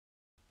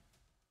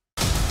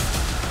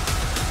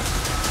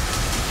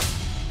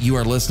You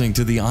are listening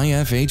to the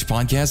IFH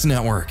Podcast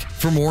Network.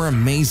 For more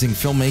amazing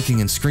filmmaking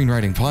and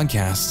screenwriting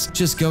podcasts,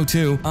 just go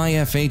to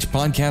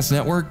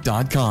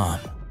ifhpodcastnetwork.com.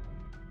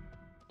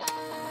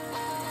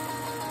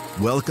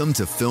 Welcome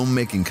to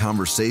Filmmaking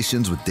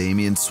Conversations with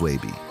Damien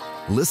Swaby.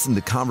 Listen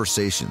to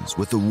conversations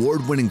with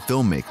award-winning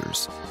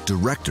filmmakers,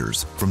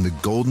 directors from the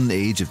golden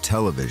age of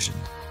television,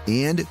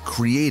 and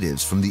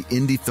creatives from the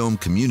indie film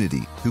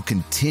community who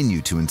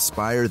continue to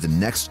inspire the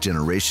next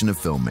generation of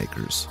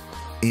filmmakers.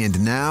 And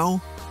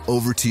now,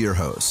 over to your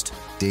host,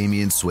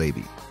 Damien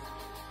Swaby.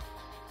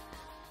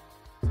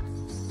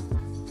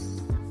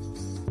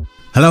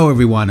 Hello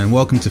everyone and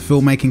welcome to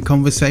Filmmaking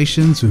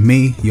Conversations with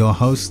me, your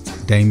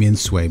host, Damien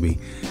Swaby.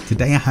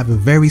 Today I have a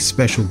very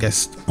special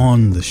guest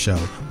on the show,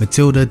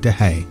 Mathilde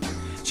Dehaye.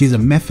 She's a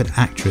method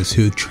actress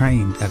who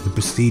trained at the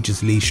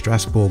prestigious Lee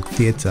Strasberg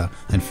Theatre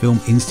and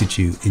Film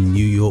Institute in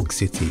New York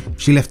City.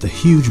 She left a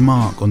huge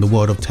mark on the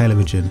world of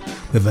television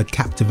with her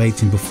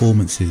captivating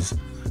performances.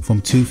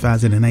 From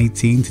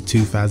 2018 to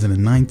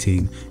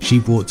 2019, she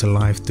brought to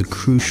life the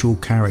crucial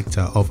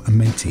character of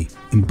Amity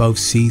in both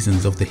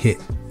seasons of the hit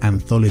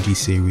anthology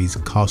series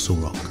Castle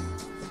Rock,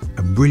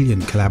 a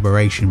brilliant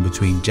collaboration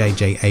between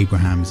J.J.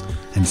 Abrams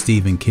and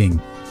Stephen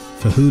King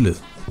for Hulu.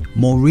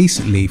 More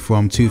recently,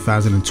 from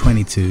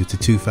 2022 to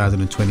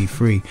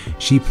 2023,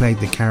 she played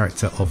the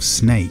character of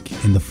Snake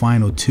in the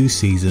final 2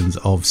 seasons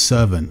of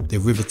Servant, the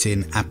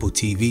riveting Apple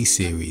TV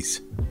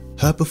series.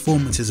 Her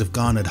performances have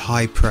garnered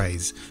high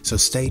praise, so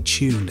stay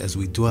tuned as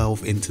we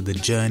delve into the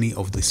journey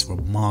of this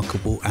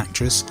remarkable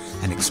actress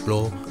and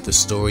explore the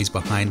stories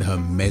behind her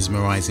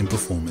mesmerizing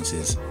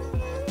performances.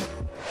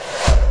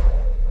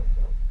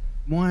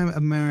 Why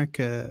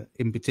America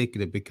in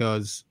particular?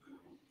 Because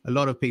a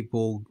lot of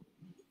people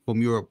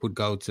from Europe would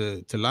go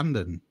to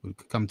London, would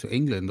come to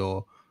England,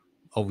 or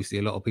obviously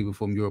a lot of people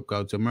from Europe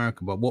go to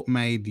America. But what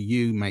made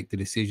you make the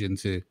decision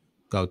to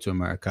go to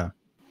America?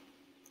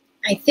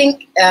 I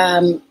think,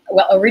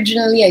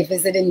 originally I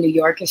visited New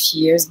York a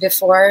few years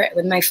before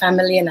with my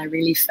family, and I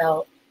really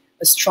felt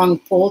a strong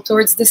pull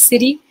towards the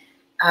city.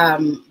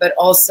 But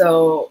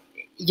also,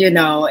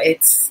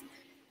 it's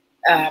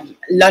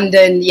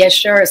London, yeah,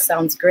 sure,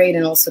 sounds great.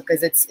 And also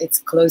because it's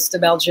close to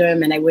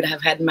Belgium and I would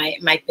have had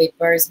my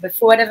papers. But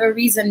for whatever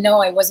reason,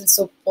 no, I wasn't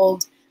so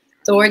pulled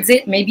towards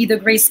it. Maybe the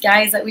gray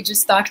skies that we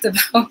just talked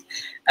about.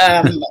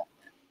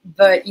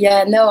 But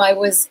yeah, no, I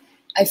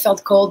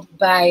felt called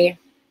by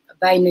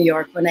New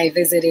York when I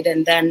visited,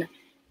 and then,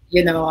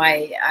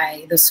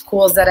 the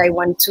schools that I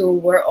went to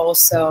were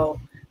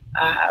also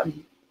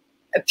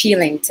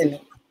appealing to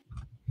me.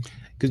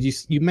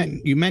 Because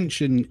you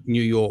mentioned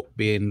New York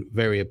being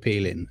very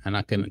appealing, and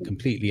I can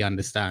completely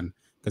understand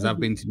because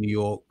I've been to New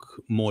York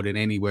more than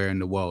anywhere in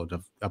the world.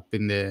 I've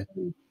been there,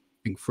 I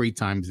think 3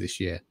 times this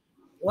year.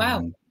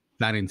 Wow!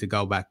 Planning to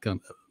go back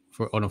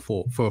for a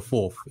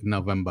fourth in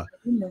November.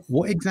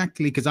 What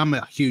exactly? Because I'm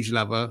a huge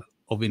lover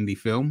of indie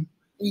film.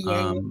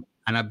 Yeah.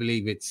 And I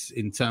believe it's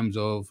in terms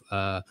of,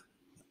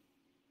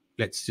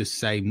 let's just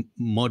say,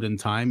 modern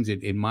times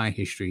in my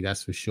history,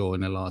 that's for sure.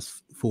 In the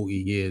last 40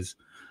 years,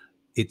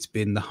 it's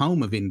been the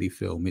home of indie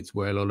film. It's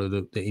where a lot of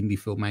the indie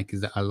filmmakers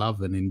that I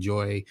love and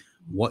enjoy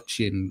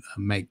watching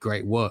make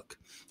great work.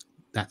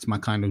 That's my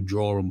kind of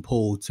draw and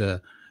pull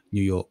to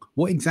New York.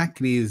 What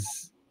exactly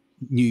is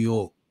New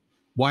York?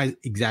 Why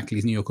exactly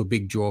is New York a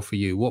big draw for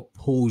you? What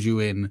pulls you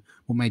in?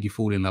 What made you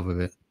fall in love with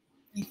it?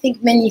 I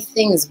think many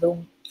things, but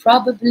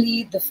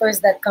probably the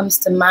first that comes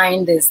to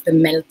mind is the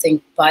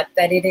melting pot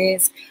that it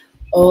is.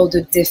 All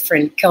the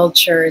different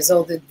cultures,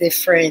 all the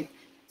different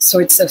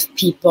sorts of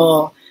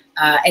people.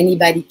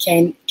 Anybody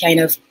can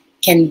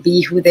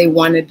be who they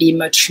want to be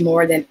much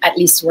more than at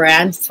least where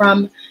I'm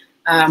from.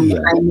 I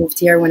moved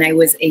here when I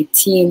was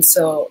 18,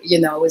 so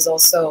I was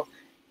also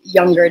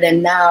younger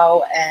than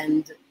now,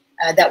 and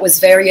that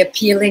was very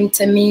appealing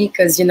to me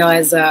because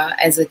as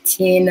a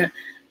teen,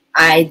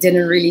 I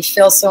didn't really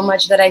feel so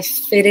much that I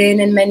fit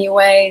in many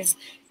ways.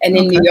 And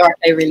in New York,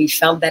 I really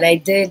felt that I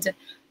did.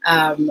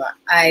 I'm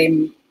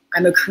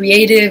a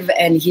creative,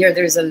 and here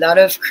there's a lot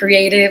of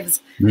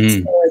creatives.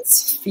 So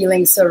it's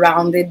feeling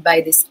surrounded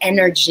by this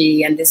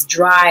energy and this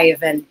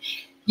drive. And,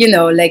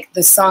 like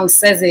the song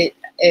says it,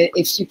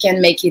 if you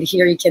can make it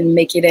here, you can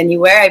make it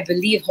anywhere, I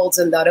believe holds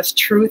a lot of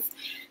truth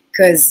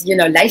because,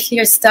 life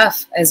here is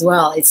tough as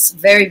well. It's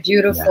very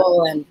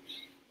beautiful and,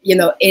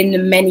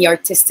 in many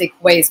artistic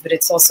ways, but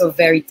it's also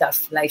very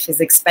tough. Life is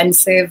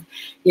expensive,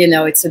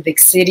 it's a big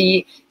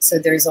city. So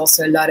there's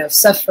also a lot of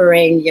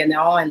suffering,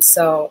 and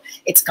so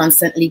it's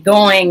constantly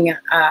going.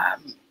 But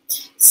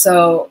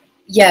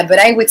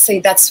I would say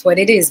that's what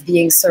it is,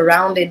 being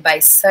surrounded by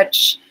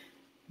such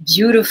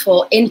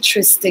beautiful,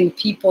 interesting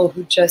people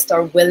who just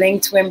are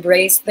willing to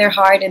embrace their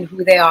heart and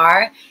who they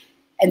are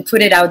and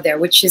put it out there,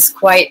 which is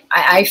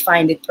I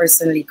find it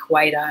personally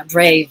quite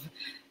brave.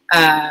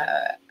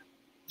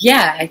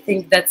 I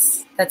think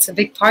that's a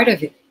big part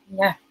of it.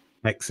 Yeah.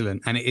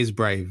 Excellent. And it is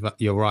brave.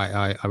 You're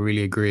right. I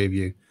really agree with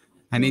you.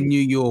 And in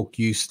New York,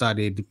 you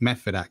studied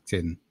method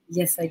acting.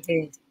 Yes, I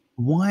did.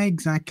 Why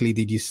exactly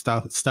did you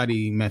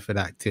study method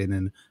acting,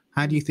 and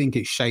How do you think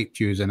it shaped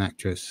you as an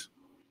actress?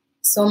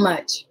 So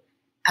much.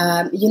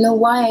 You know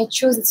why I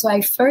chose it? So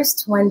I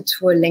first went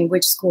to a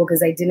language school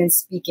because I didn't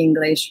speak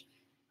English.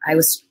 I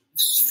was,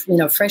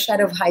 fresh out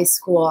of high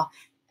school,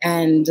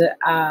 and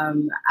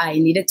I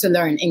needed to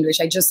learn English.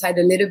 I just had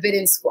a little bit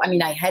in school. I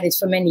mean, I had it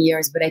for many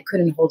years, but I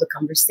couldn't hold a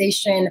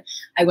conversation.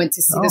 I went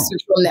to see the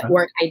social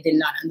network. I did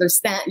not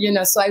understand,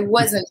 so I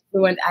wasn't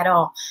fluent at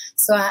all.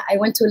 So I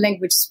went to a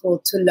language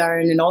school to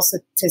learn and also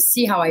to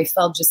see how I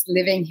felt just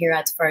living here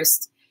at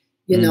first,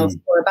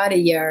 for about a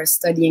year,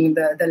 studying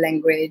the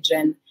language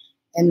and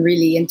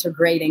really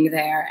integrating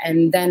there.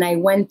 And then I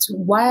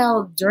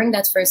during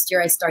that first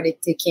year, I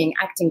started taking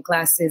acting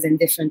classes in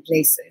different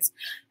places.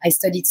 I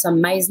studied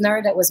some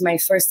Meisner. That was my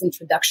first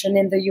introduction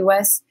in the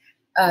US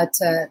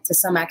to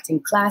some acting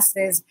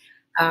classes.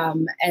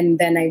 And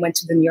then I went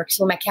to the New York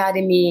Film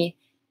Academy,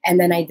 and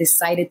then I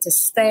decided to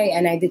stay.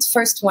 And I did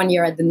first 1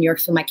 year at the New York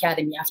Film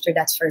Academy after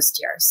that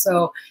first year.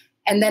 So,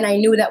 and then I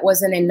knew that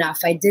wasn't enough.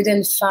 I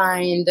didn't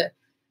find,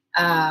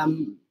 I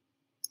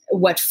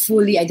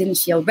didn't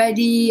feel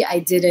ready. I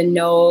didn't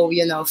know,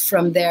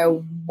 from there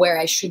where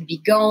I should be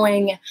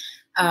going.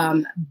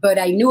 But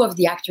I knew of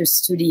the Actors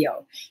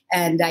Studio,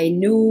 and I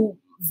knew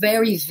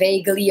very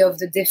vaguely of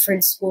the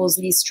different schools,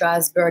 Lee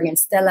Strasberg and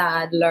Stella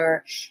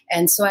Adler.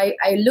 And so I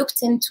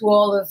looked into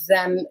all of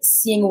them,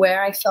 seeing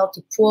where I felt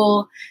to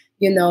pull,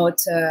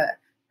 to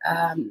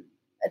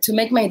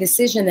make my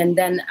decision. And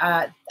then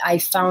I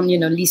found,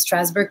 Lee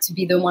Strasberg to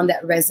be the one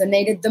that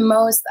resonated the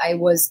most.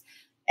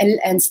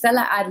 And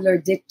Stella Adler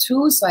did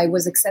too. So I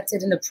was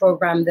accepted in the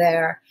program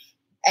there,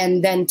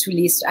 and then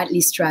at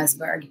Lee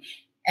Strasberg.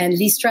 And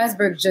Lee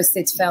Strasberg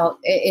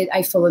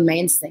I followed my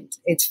instinct.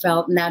 It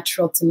felt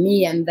natural to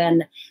me. And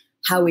then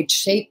how it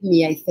shaped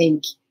me, I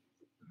think,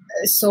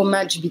 so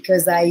much,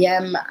 because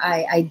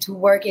I do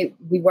work,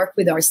 we work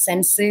with our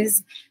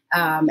senses,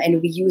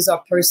 and we use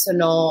our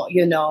personal,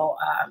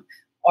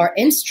 our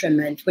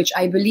instrument, which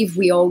I believe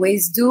we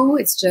always do.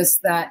 It's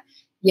just that,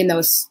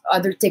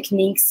 other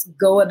techniques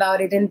go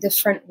about it in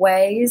different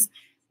ways,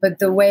 but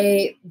the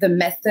way the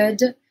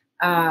method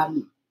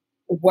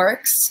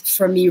works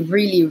for me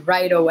really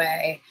right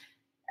away,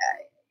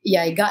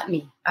 it got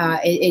me.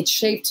 It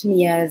shaped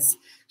me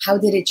how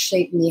did it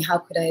shape me? How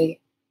could I,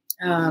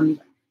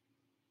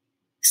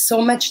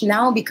 so much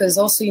now, because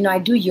also, I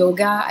do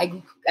yoga,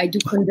 I do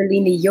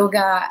Kundalini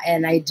yoga,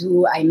 and I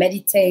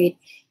meditate,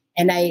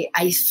 and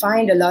I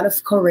find a lot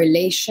of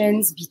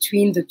correlations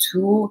between the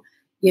two,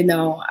 in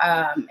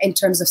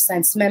terms of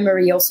sense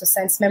memory. Also,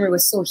 sense memory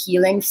was so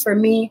healing for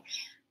me,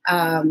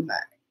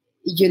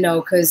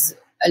 because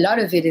a lot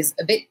of it is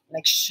a bit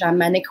like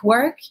shamanic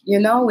work,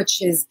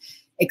 which is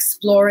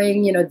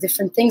exploring,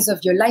 different things of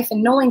your life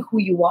and knowing who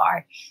you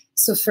are.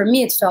 So for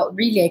me, it felt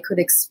really, I could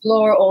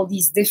explore all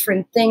these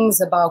different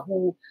things about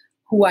who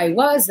I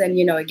was. And,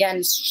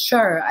 again,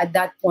 sure, at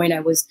that point, I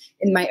was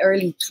in my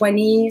early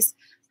 20s.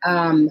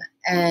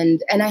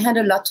 And I had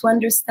a lot to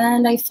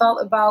understand, I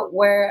felt, about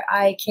where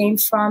I came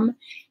from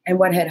and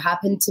what had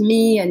happened to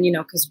me. And,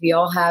 because we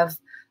all have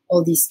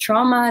all these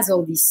traumas,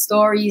 all these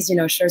stories,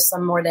 sure,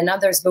 some more than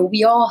others, but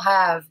we all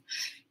have,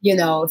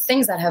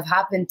 things that have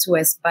happened to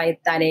us by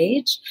that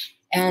age.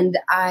 And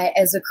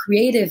as a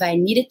creative, I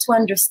needed to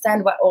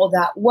understand what all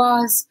that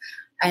was.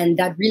 And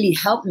that really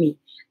helped me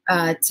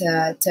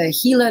to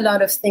heal a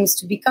lot of things,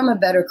 to become a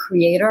better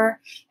creator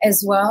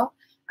as well.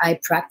 I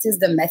practice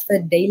the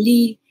method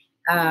daily,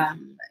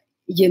 and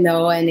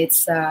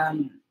it's,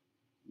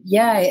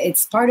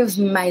 it's part of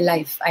my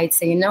life. I'd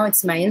say,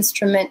 it's my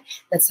instrument.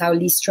 That's how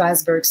Lee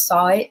Strasberg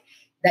saw it,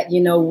 that,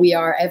 we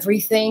are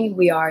everything.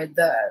 We are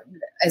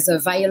as a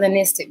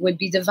violinist, it would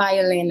be the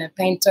violin, a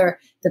painter,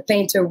 the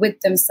painter with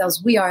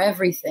themselves. We are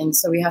everything.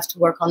 So we have to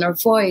work on our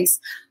voice,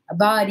 our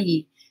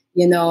body,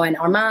 and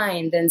our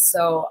mind. And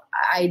so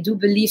I do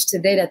believe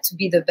today that to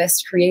be the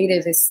best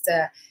creative is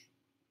to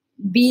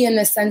be, in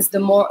a sense, the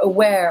more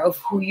aware of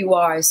who you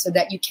are, so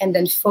that you can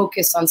then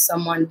focus on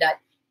someone that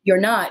you're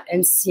not,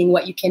 and seeing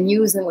what you can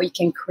use and what you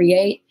can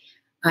create.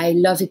 I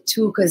love it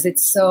too, because it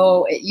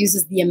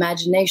uses the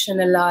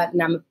imagination a lot,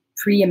 and I'm a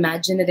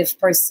pre-imaginative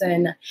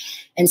person.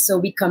 And so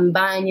we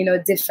combine,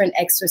 different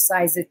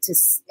exercises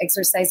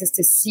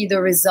to see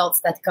the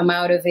results that come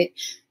out of it.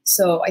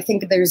 So I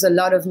think there's a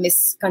lot of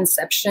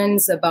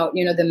misconceptions about,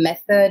 the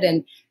method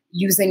and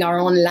using our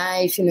own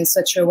life in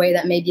such a way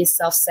that maybe is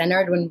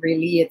self-centered, when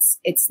really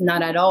it's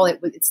not at all.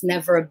 It's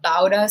never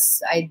about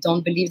us. I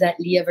don't believe that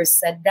Lee ever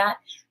said that,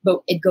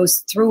 but it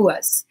goes through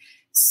us.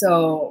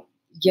 So,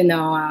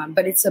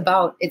 but it's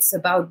about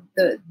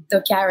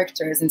the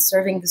characters and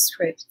serving the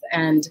script.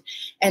 And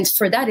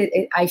for that,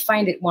 I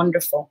find it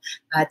wonderful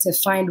to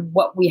find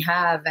what we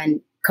have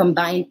and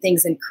combine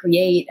things and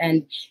create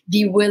and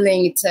be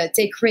willing to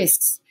take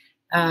risks,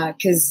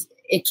 because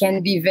it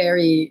can be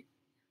very,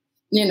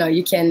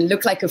 you can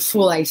look like a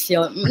fool, I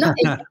feel, not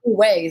in two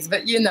ways,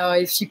 but,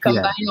 if you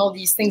combine all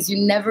these things, you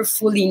never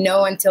fully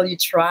know until you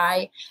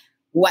try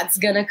what's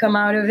going to come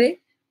out of it.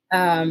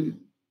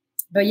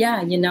 But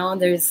yeah,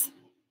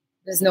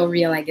 there's no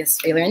real, I guess,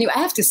 failure. Anyway, I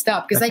have to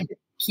stop because I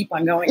keep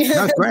on going.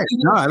 That's great.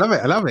 No, I love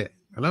it. I love it.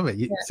 I love it.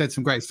 You said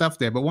some great stuff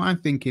there. But what I'm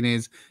thinking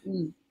is,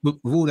 with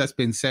all that's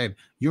been said,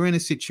 you're in a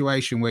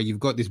situation where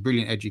you've got this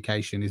brilliant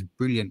education, this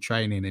brilliant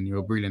training, and you're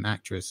a brilliant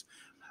actress.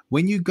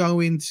 When you go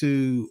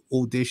into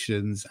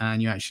auditions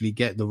and you actually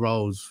get the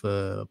roles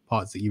for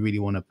parts that you really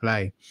want to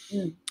play,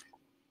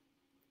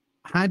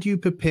 how do you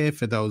prepare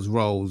for those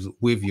roles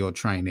with your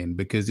training?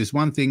 Because it's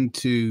one thing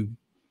to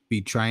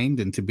be trained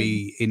and to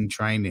be in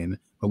training,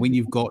 but when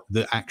you've got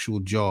the actual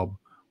job,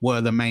 what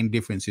are the main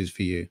differences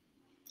for you?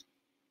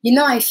 You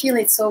know, I feel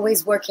it's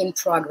always work in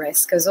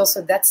progress, because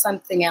also that's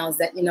something else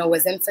that, you know,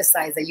 was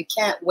emphasized, that you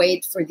can't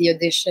wait for the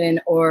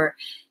audition or,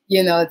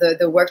 you know,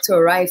 the work to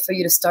arrive for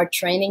you to start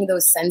training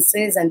those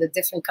senses and the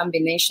different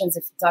combinations.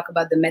 If you talk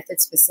about the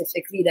method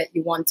specifically that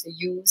you want to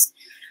use,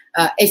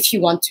 if you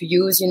want to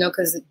use, you know,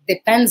 because it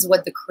depends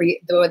what the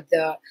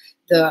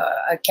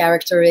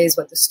character is,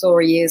 what the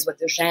story is, what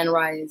the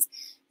genre is.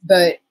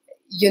 But,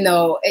 you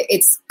know,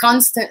 it's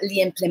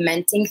constantly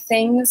implementing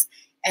things.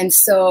 And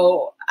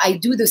so I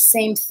do the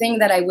same thing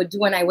that I would do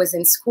when I was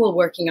in school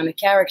working on a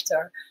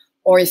character.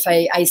 Or if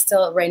I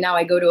still, right now,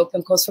 I go to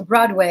open calls for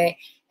Broadway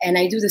and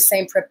I do the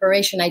same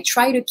preparation. I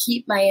try to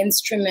keep my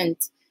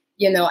instrument,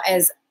 you know,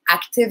 as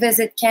active as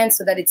it can,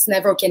 so that it's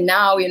never, okay,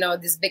 now, you know,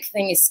 this big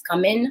thing is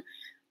coming.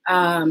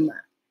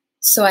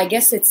 So I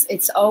guess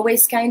it's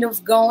always kind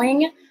of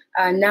going.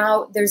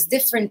 Now there's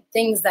different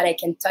things that I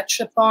can touch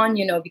upon,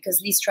 you know,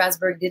 because Lee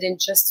Strasberg didn't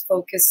just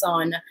focus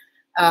on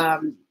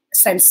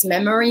sense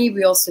memory.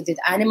 We also did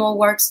animal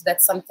work. So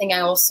that's something I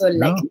also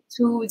like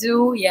to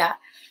do. Yeah.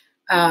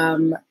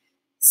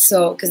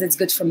 So, because it's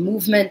good for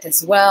movement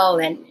as well,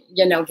 and,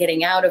 you know,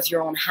 getting out of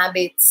your own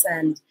habits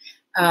and,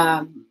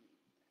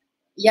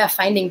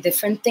 finding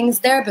different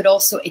things there, but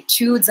also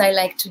etudes I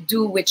like to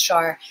do, which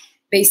are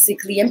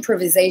basically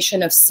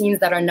improvisation of scenes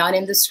that are not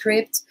in the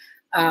script.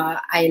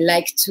 I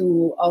like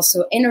to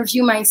also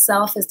interview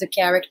myself as the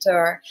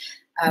character,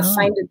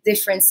 find the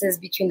differences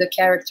between the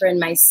character and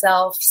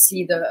myself,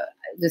 see the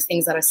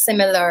things that are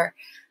similar.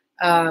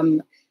 I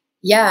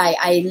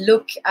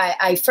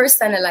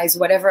first analyze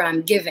whatever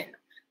I'm given.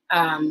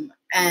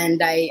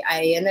 And I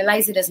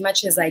analyze it as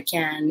much as I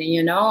can,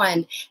 you know,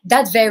 and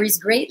that varies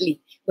greatly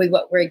with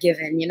what we're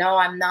given. You know,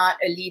 I'm not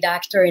a lead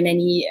actor in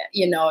any,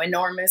 you know,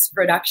 enormous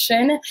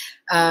production.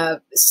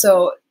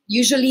 So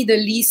usually the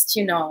least,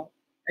 you know,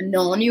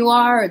 known you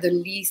are, or the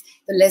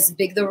less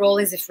big the role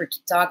is, if we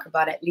could talk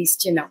about at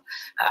least, you know,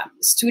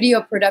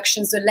 studio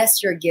productions, the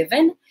less you're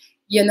given,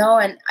 you know.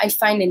 And I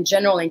find in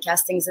general in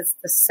castings it's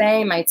the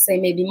same. I'd say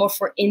maybe more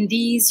for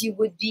indies you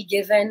would be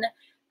given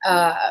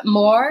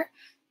more,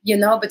 you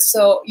know. But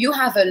so you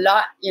have a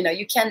lot, you know,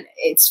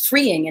 it's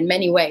freeing in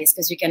many ways,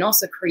 because you can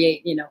also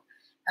create, you know,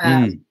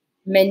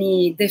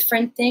 many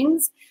different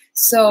things.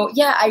 So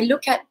yeah, I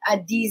look at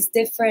these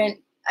different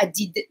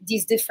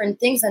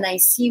things, and I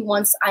see,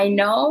 once I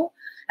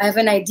have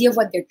an idea of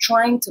what they're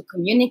trying to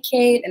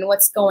communicate and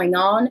what's going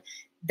on,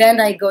 then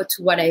I go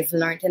to what I've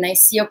learned, and I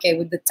see, okay,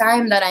 with the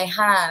time that I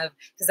have,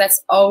 because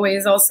that's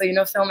always also, you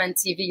know, film and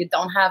TV, you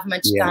don't have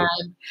much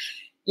time,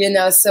 you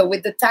know. So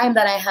with the time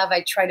that I have,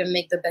 I try to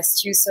make the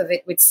best use of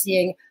it with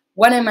seeing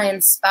what am I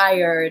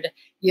inspired,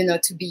 you know,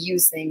 to be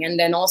using. And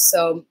then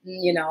also,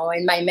 you know,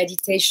 in my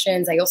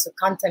meditations, I also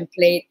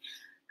contemplate.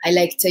 I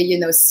like to, you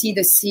know, see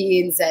the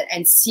scenes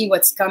and see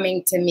what's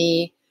coming to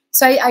me.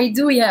 So I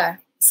do,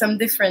 some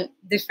different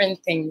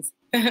things.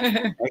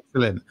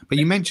 Excellent. But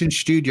you mentioned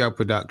studio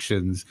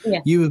productions. Yeah.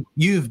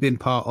 You've been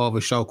part of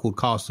a show called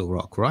Castle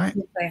Rock, right?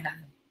 Yes, I have.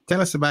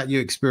 Tell us about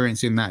your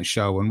experience in that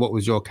show, and what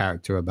was your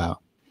character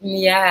about?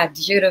 Yeah,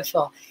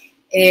 beautiful.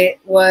 It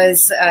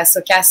was,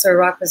 so Castle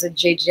Rock was a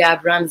J.J.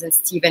 Abrams and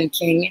Stephen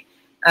King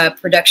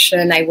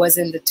production. I was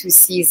in the 2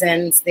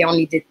 seasons. They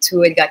only did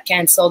 2. It got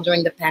canceled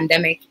during the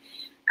pandemic.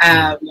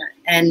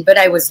 But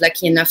I was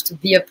lucky enough to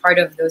be a part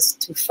of those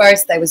 2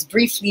 first. I was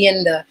briefly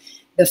in the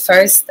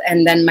first,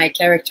 and then my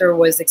character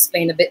was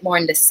explained a bit more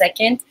in the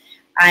second.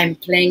 I'm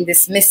playing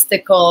this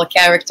mystical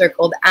character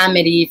called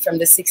Amity from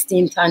the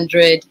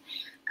 1600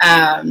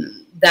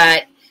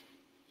 that,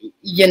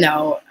 you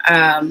know,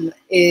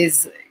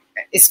 is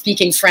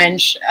speaking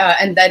French,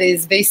 and that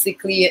is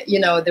basically, you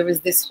know, there was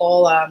this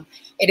whole,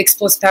 it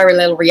exposed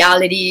parallel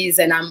realities,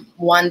 and I'm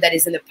one that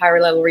is in the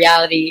parallel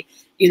reality,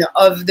 you know,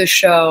 of the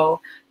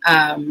show.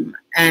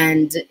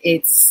 And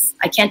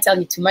I can't tell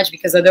you too much,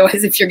 because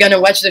otherwise, if you're going to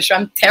watch the show,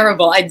 I'm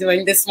terrible at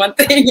doing this one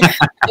thing.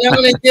 I don't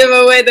want to give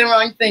away the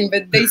wrong thing,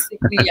 but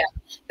basically,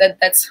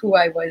 that's who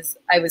I was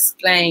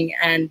playing,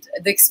 and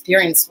the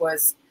experience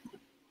was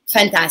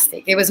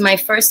fantastic. It was my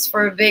first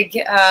for a big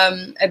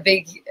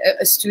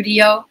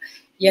studio,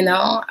 you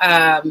know,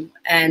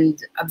 and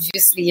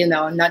obviously, you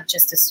know, not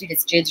just a studio,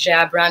 it's J.J.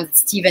 Abrams,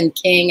 it's Stephen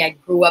King. I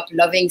grew up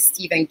loving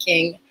Stephen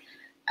King.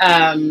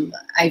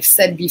 I've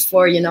said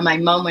before, you know, my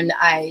mom, when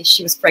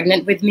she was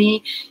pregnant with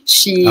me,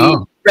 she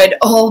read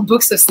all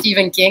books of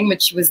Stephen King,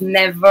 but she was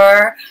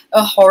never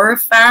a horror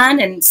fan.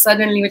 And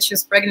suddenly when she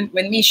was pregnant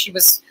with me,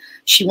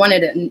 she wanted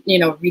to, you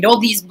know, read all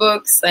these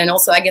books, and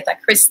also Agatha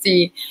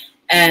Christie.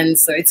 And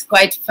so it's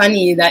quite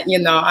funny that, you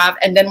know,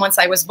 and then once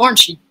I was born,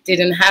 she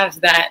didn't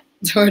have that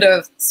sort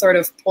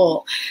of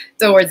pull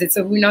towards it.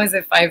 So who knows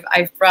if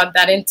I've brought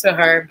that into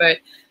her, but,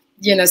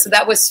 you know, so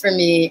that was for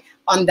me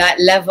on that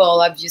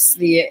level.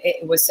 Obviously,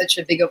 it was such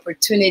a big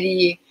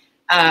opportunity.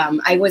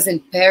 I was in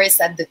Paris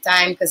at the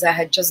time because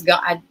I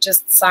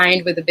just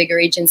signed with a bigger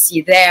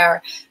agency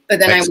there, but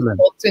then Excellent.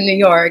 I moved to New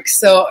York.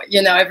 So,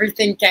 you know,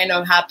 everything kind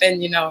of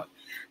happened, you know,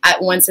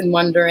 at once, and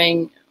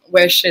wondering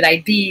where should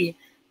I be.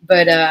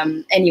 But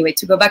anyway,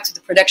 to go back to the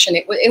production,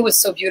 it was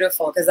so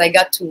beautiful because I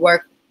got to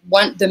work.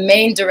 The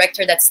main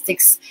director that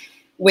sticks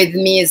with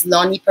me is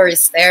Lonnie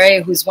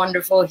Peristere, who's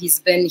wonderful. He's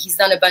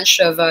done a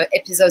bunch of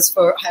episodes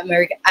for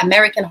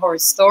American Horror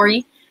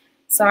Story.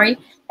 Sorry.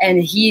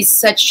 And he's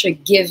such a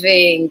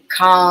giving,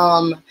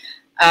 calm,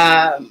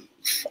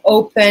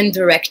 open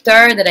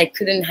director that I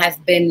couldn't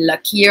have been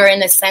luckier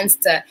in a sense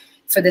to,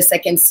 for the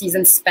second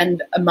season,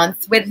 spend a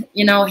month with,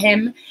 you know,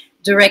 him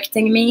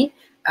directing me.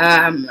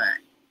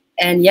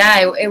 And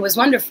yeah, it was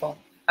wonderful.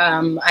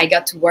 I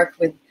got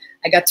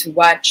to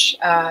watch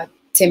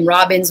Tim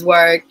Robbins'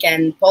 work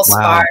and Paul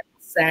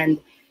Sparks, and,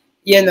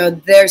 you know,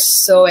 they're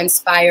so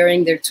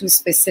inspiring. They're two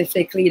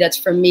specifically that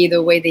for me,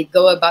 the way they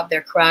go about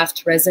their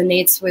craft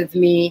resonates with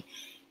me.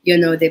 You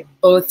know, they're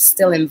both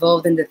still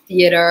involved in the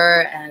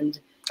theater, and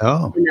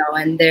you know,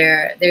 and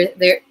they're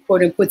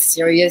quote unquote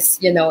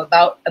serious, you know,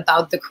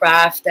 about the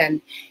craft,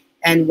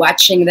 and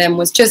watching them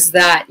was just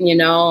that, you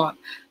know,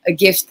 a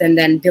gift. And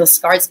then Bill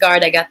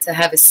Skarsgård, I got to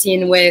have a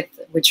scene with,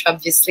 which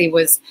obviously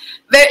was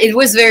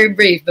very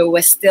brief, but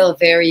was still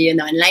very, you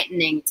know,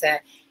 enlightening to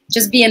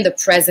just be in the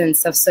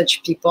presence of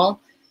such people.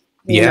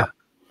 You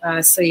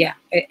know? So yeah,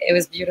 it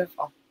was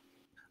beautiful.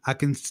 I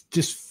can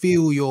just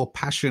feel your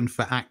passion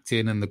for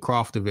acting and the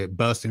craft of it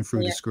bursting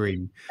through the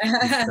screen.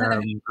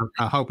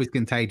 I hope it's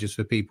contagious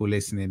for people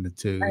listening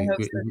too.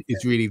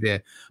 It's really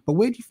there. But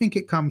where do you think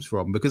it comes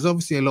from? Because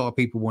obviously a lot of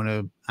people want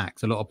to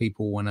act. A lot of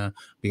people want to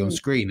be on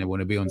screen. They want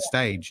to be on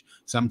stage.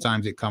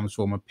 Sometimes it comes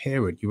from a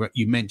parent.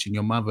 You mentioned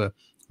your mother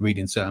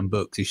reading certain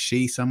books. Is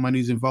she someone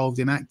who's involved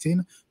in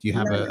acting? Do you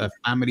have a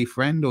family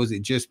friend, or is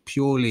it just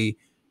purely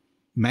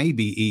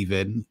maybe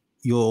even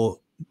your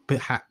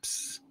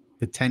perhaps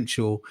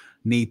potential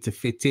need to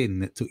fit in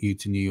that took you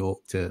to New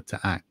York to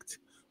act?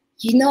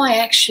 You know, I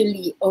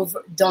actually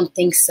don't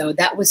think so.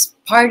 That was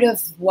part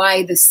of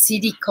why the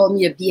city called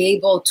me, to be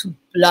able to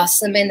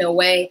blossom in a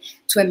way,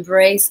 to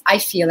embrace, I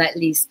feel at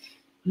least,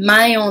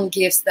 my own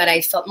gifts that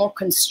I felt more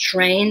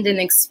constrained in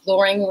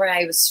exploring where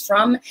I was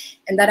from,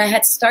 and that I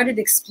had started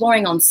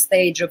exploring on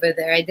stage over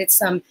there. I did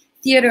some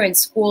theater in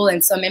school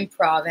and some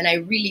improv, and I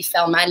really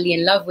fell madly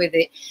in love with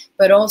it.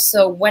 But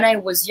also when I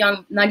was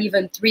young, not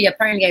even 3,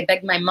 apparently I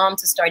begged my mom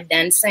to start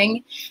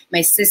dancing.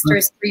 My sister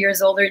is 3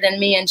 years older than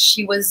me, and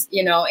she was,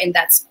 you know, in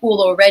that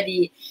school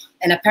already.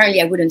 And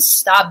apparently I wouldn't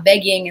stop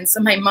begging. And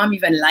so my mom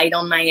even lied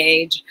on my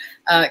age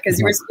because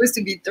you were supposed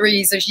to be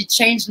 3. So she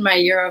changed my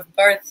year of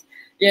birth,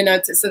 you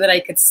know, so that I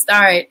could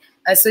start.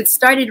 So it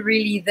started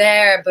really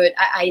there. But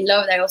I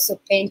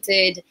also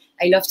painted.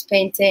 I loved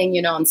painting,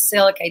 you know, on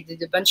silk. I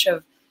did a bunch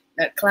of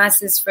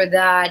classes for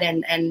that,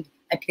 and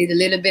I played a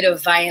little bit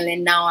of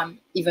violin. Now I'm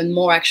even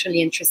more actually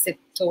interested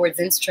towards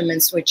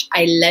instruments, which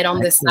I led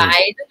on the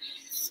side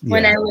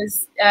when I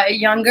was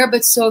younger.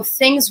 But so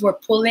things were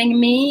pulling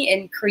me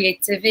in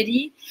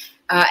creativity,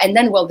 and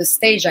then, well, the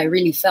stage, I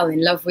really fell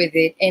in love with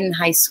it in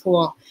high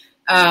school,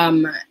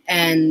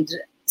 and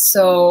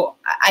so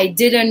I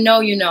didn't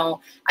know, you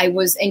know, I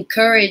was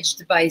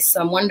encouraged by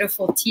some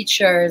wonderful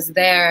teachers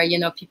there, you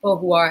know, people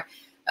who are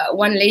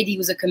one lady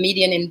who's a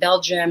comedian in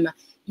Belgium,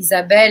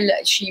 Isabelle.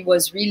 She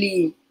was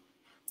really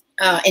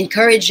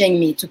encouraging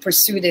me to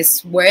pursue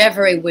this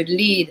wherever it would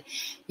lead,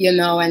 you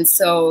know, and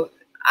so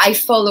I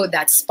followed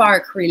that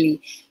spark really.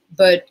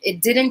 But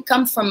it didn't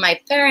come from my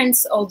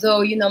parents,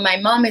 although, you know, my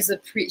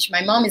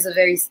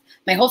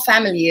whole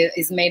family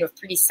is made of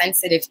pretty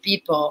sensitive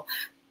people,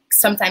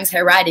 sometimes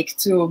erratic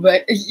too,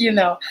 but, you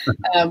know,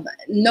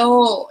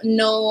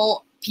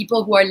 no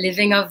people who are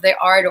living of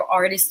their art or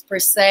artists per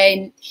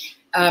se.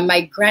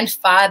 My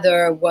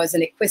grandfather was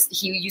an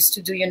equestrian. He used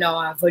to do, you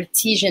know,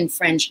 voltige in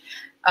French,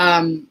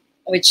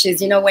 which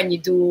is, you know, when you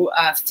do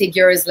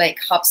figures like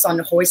hops on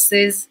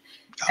horses.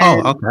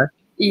 Okay.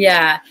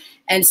 Yeah.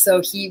 And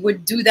so he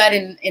would do that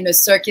in a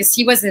circus.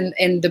 He was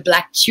in The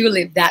Black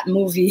Tulip, that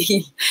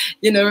movie,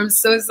 you know,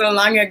 so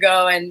long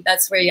ago. And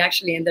that's where he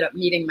actually ended up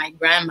meeting my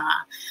grandma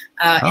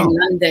in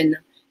London,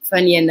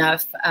 funny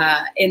enough,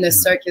 in the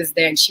circus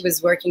there. And she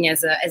was working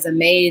as a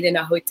maid in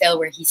a hotel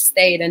where he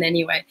stayed. And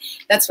anyway,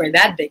 that's where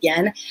that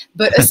began.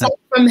 But aside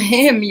from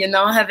him, you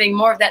know, having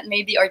more of that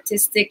maybe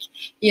artistic,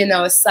 you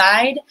know,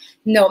 side,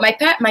 no,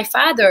 my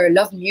father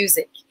loved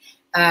music.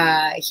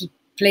 He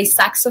plays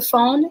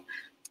saxophone.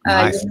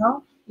 Nice. You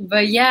know,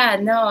 but yeah,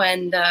 no,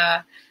 and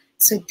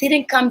so it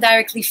didn't come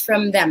directly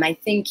from them. I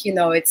think, you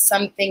know, it's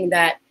something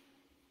that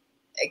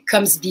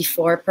comes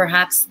before,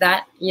 perhaps,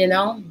 that, you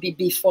know,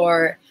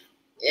 before.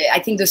 I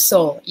think the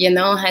soul, you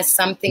know, has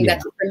something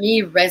that for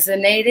me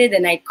resonated,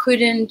 and I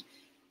couldn't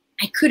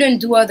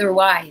do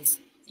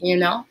otherwise, you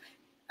know.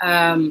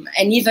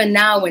 And even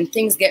now when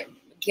things get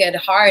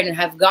hard and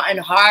have gotten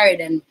hard,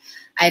 and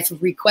I've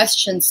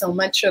re-questioned so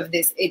much of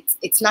this,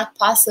 it's not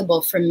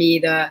possible for me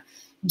to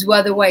do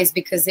otherwise,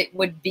 because it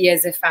would be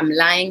as if I'm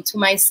lying to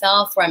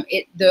myself, or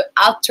the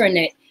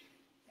alternate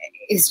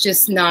is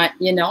just not,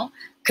 you know,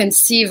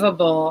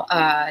 conceivable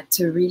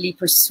to really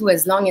pursue,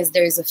 as long as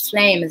there's a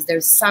flame, as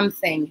there's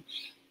something,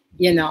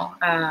 you know.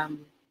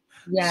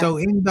 Yeah. So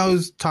in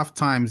those tough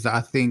times, that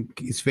I think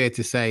it's fair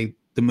to say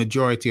the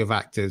majority of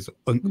actors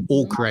and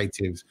all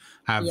creatives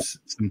have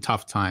some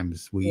tough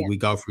times. We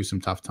go through some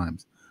tough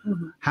times.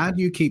 How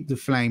do you keep the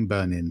flame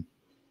burning?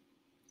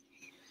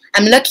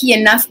 I'm lucky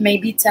enough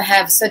maybe to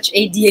have such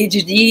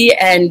ADHD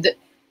and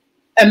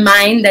a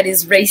mind that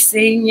is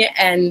racing,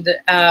 and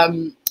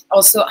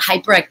also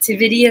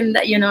hyperactivity in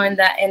that, you know, in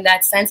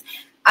that sense.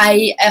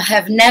 I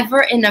have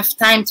never enough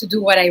time to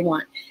do what I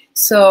want.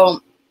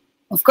 So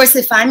of course,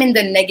 if I'm in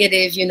the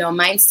negative, you know,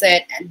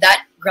 mindset, and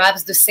that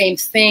grabs the same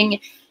thing,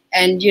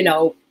 and, you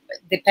know,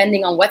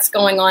 depending on what's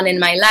going on in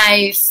my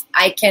life,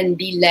 I can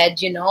be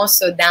led, you know,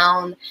 so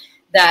down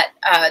that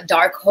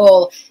dark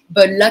hole.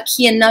 But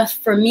lucky enough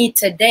for me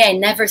today, I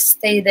never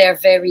stay there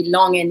very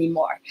long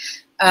anymore,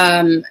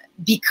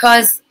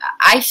 because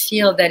I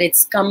feel that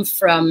it's come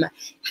from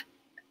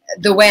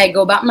the way I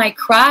go about my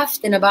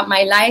craft and about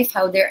my life,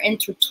 how they're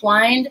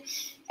intertwined,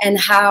 and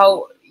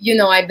how, you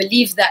know, I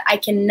believe that I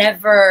can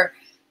never,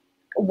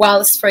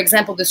 whilst, for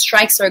example, the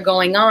strikes are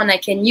going on, I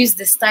can use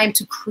this time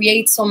to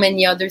create so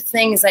many other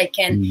things. I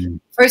can,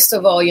 first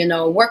of all, you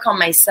know, work on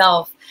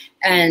myself.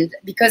 And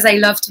because I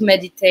love to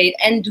meditate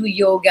and do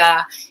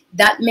yoga,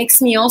 that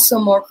makes me also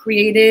more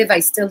creative. I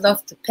still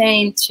love to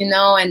paint, you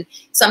know, and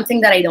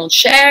something that I don't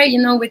share, you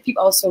know, with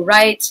people. Also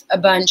write a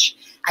bunch.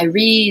 I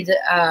read,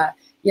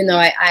 you know,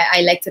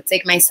 I like to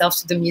take myself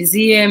to the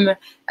museum.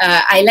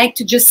 I like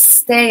to just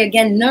stay,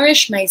 again,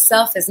 nourish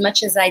myself as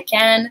much as I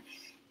can,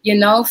 you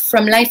know,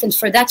 from life. And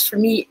for that, for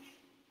me,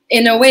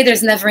 in a way,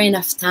 there's never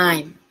enough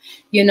time,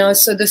 you know.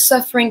 So the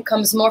suffering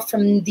comes more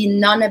from the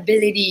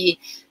non-ability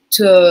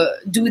to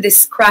do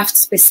this craft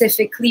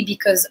specifically,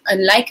 because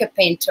unlike a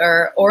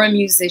painter or a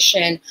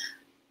musician,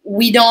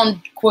 we don't,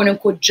 quote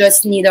unquote,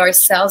 just need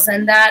ourselves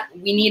in that.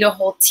 We need a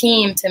whole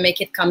team to make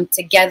it come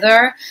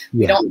together.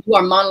 We don't do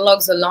our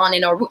monologues alone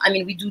in our room. I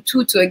mean, we do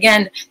to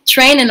again,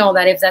 train and all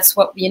that, if that's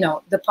what, you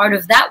know, the part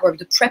of that work,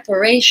 the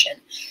preparation.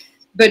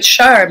 But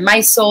sure,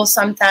 my soul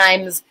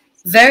sometimes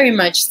very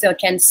much still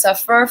can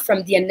suffer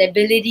from the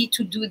inability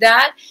to do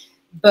that.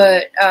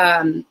 But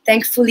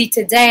thankfully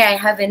today I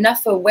have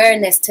enough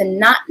awareness to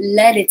not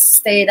let it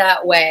stay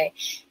that way.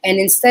 And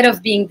instead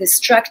of being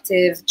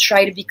destructive,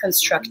 try to be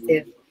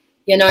constructive,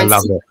 you know, and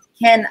see what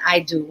can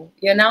I do,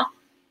 you know?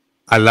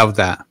 I love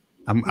that.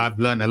 I've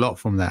learned a lot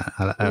from that.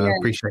 I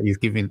appreciate you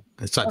giving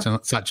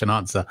such an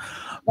answer.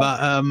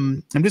 But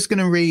I'm just going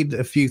to read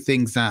a few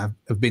things that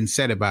have been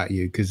said about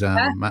you, because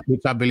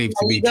which I believe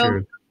to be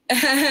true.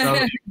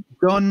 So,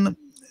 John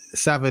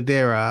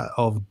Savadera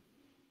of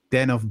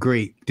Den of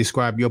Greek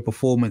described your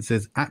performance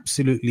as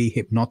absolutely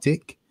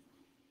hypnotic.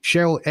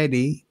 Cheryl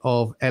Eddy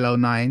of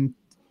LO9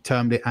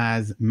 termed it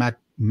as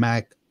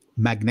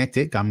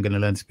magnetic. I'm going to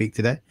learn to speak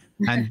today.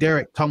 And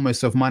Derek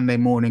Thomas of Monday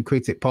Morning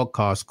Critic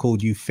podcast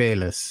called you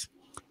fearless.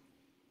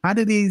 How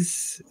do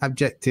these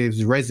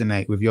adjectives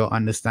resonate with your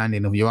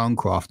understanding of your own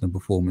craft and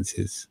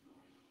performances?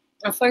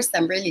 Well, first,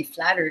 I'm really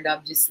flattered,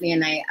 obviously.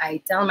 And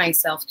I tell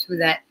myself, too,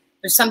 that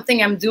there's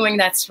something I'm doing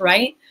that's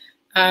right.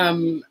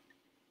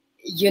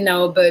 You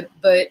know, but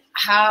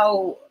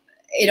how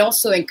it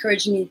also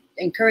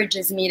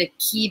encourages me to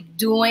keep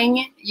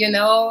doing, you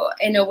know,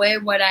 in a way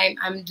what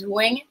I'm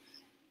doing.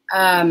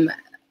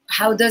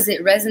 How does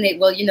it resonate?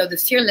 Well, you know, the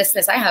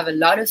fearlessness, I have a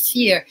lot of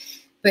fear,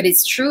 but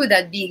it's true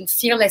that being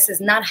fearless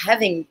is not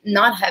having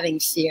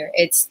fear.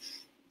 It's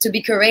to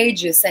be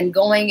courageous and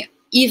going,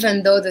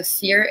 even though the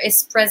fear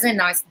is present.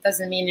 Now, it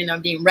doesn't mean, you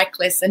know, being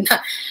reckless and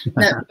not,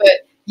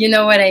 but you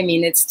know what I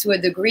mean? It's to a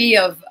degree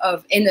of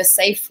in a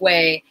safe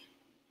way,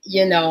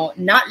 you know,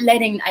 not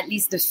letting at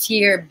least the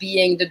fear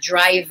being the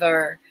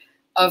driver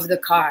of the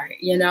car,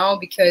 you know,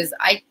 because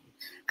I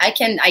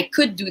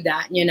could do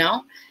that, you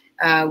know,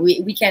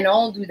 we can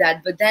all do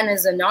that. But then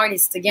as an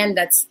artist, again,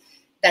 that's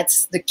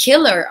the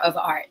killer of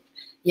art,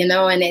 you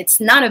know, and it's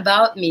not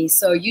about me.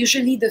 So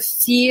usually the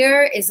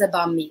fear is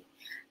about me.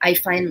 I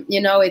find,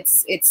 you know,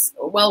 it's,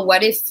 well,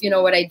 what if, you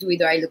know, what I do,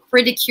 either I look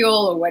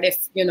ridicule, or what if,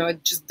 you know,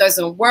 it just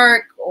doesn't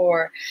work,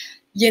 or,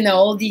 you know,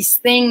 all these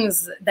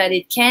things that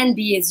it can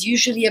be is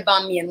usually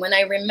about me. And when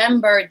I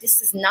remember this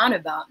is not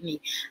about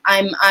me,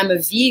 I'm a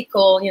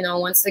vehicle, you know,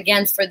 once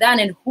again for that.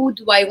 And who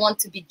do I want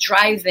to be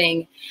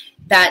driving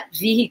that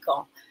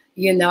vehicle,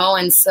 you know?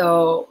 And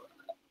so,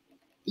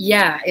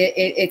 yeah,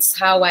 it's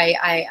how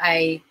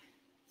the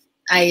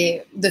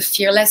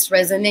fearless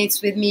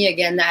resonates with me.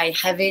 Again, I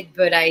have it,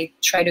 but I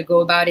try to go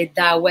about it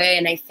that way.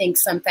 And I think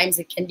sometimes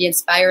it can be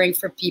inspiring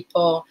for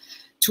people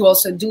to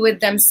also do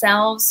it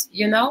themselves,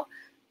 you know?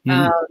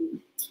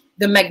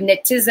 the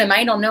magnetism,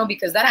 I don't know,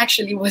 because that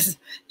actually was,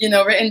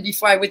 written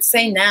before. I would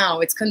say now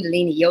it's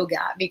Kundalini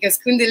yoga, because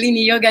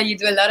Kundalini yoga, you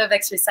do a lot of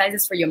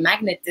exercises for your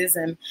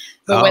magnetism.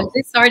 But when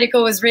this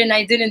article was written,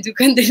 I didn't do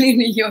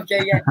Kundalini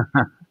yoga yet.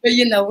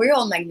 But, we're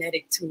all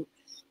magnetic to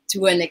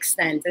an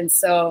extent. And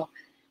so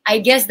I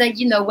guess that,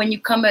 when you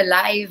come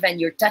alive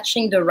and you're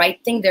touching the right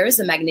thing, there is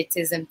a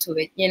magnetism to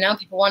it.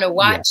 People want to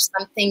watch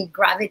something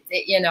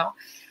gravitate,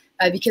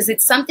 because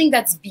it's something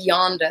that's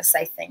beyond us,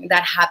 I think,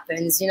 that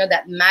happens,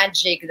 that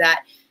magic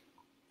that,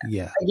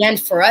 again,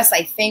 for us,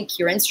 I think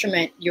your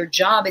instrument, your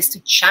job is to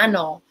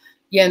channel,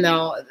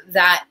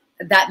 that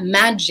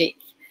magic,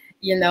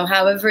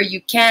 however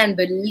you can,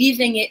 but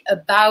leaving it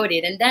about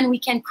it. And then we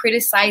can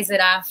criticize it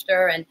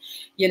after. And,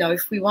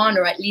 if we want,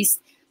 or at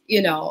least,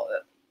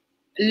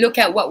 look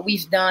at what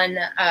we've done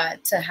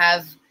to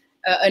have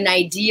an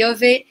idea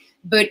of it.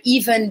 But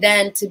even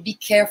then, to be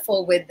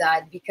careful with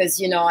that, because,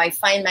 I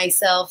find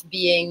myself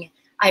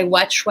I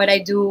watch what I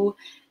do,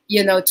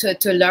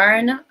 to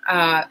learn.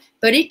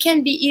 But it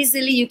can be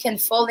easily, you can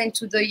fall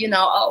into the,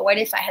 what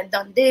if I had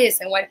done this?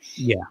 And what?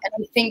 Yeah. And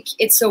I think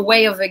it's a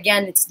way of,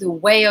 again, it's the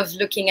way of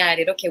looking at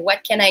it. Okay,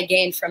 what can I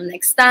gain from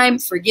next time?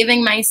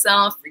 Forgiving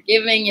myself,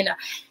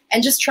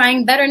 and just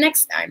trying better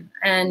next time.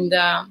 And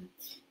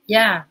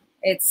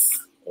it's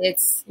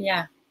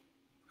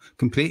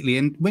completely.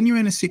 And when you're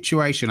in a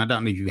situation, I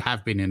don't know if you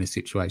have been in a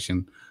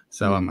situation,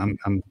 so I'm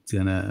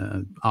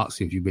gonna ask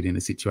you if you've been in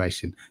a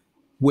situation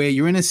where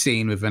you're in a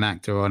scene with an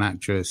actor or an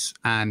actress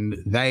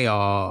and they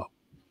are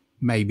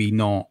maybe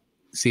not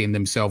seeing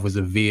themselves as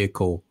a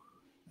vehicle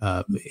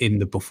in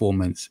the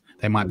performance.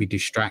 They might be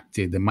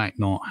distracted. They might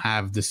not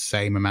have the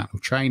same amount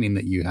of training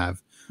that you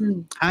have.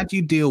 How do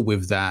you deal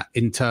with that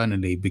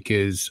internally?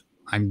 Because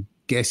I'm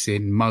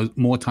guessing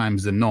more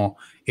times than not,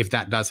 if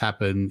that does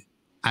happen,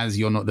 as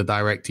you're not the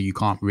director, you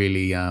can't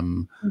really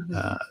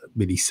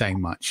really say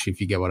much,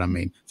 if you get what I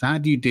mean. So how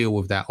do you deal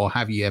with that? Or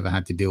have you ever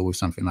had to deal with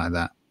something like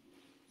that?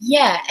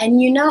 Yeah,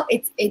 and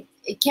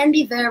it can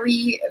be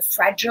very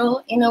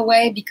fragile in a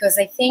way, because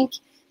I think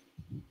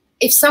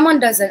if someone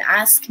doesn't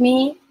ask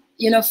me,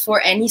 for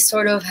any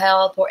sort of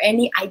help or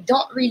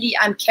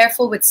I'm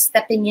careful with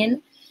stepping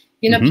in,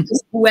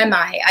 because who am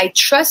I? I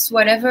trust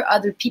whatever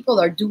other people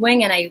are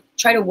doing and I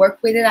try to work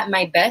with it at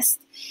my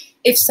best.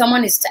 If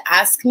someone is to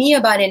ask me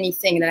about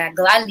anything, then I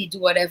gladly do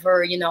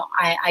whatever,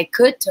 I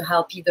could to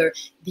help either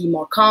be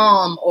more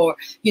calm or,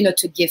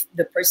 to give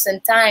the person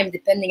time,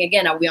 depending,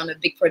 again, are we on a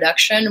big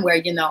production where,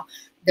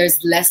 there's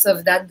less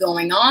of that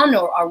going on,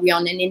 or are we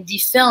on an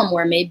indie film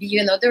where maybe,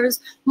 there's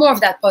more of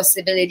that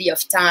possibility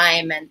of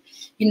time and,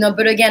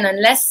 but again,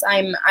 unless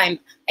I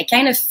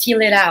kind of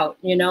feel it out,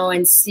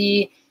 and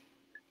see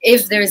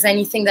if there's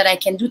anything that I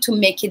can do to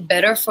make it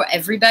better for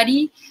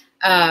everybody.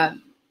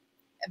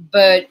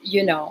 But,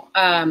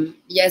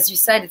 as you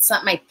said, it's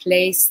not my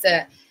place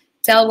to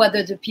tell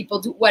whether the people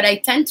do. What I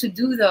tend to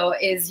do, though,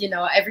 is,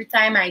 every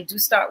time I do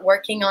start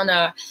working on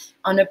a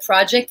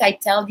project, I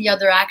tell the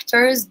other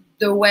actors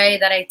the way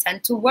that I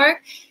tend to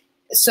work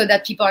so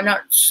that people are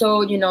not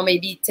so,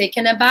 maybe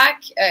taken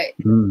aback.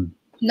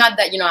 Not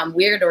that, I'm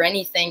weird or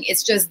anything.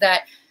 It's just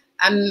that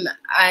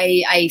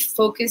I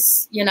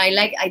focus,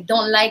 I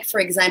don't like, for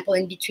example,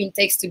 in between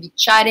takes to be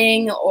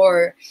chatting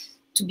or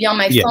to be on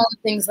my phone,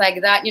 things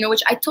like that,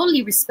 which I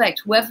totally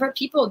respect.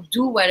 People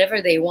do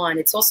whatever they want.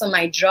 It's also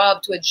my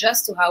job to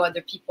adjust to how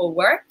other people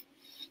work,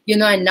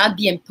 and not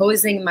be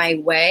imposing my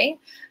way.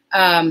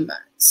 But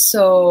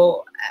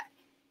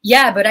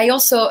I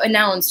also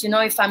announce,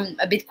 if I'm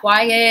a bit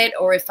quiet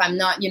or if I'm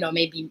not,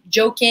 maybe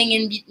joking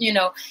and,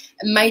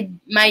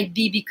 might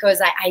be because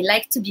I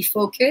like to be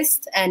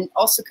focused, and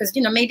also because,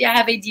 maybe I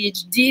have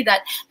ADHD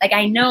that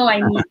I know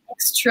I need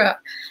extra,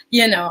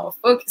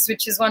 focus,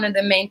 which is one of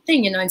the main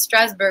thing, in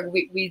Strasberg,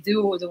 we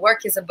do, the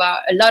work is a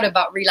lot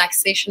about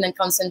relaxation and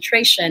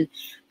concentration.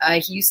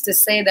 He used to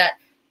say that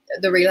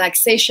the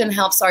relaxation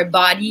helps our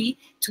body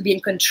to be in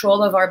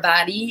control of our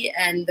body,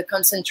 and the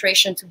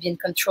concentration to be in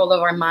control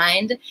of our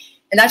mind.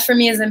 And that for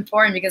me is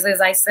important because,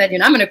 as I said,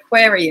 I'm an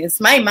Aquarius.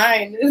 My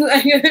mind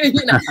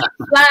is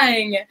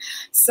flying.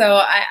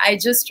 So I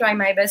just try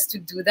my best to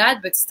do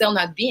that, but still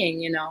not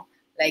being,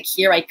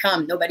 here I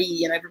come.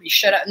 Nobody, everybody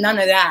shut up. None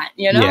of that,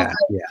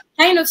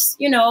 Kind of,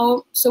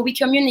 so we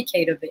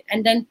communicate a bit.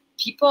 And then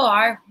people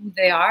are who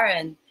they are,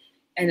 and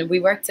we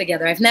work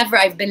together.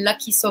 I've been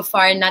lucky so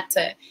far not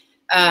to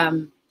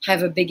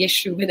have a big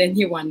issue with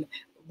anyone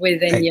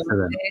with any of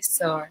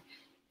this, or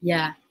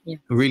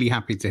Really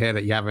happy to hear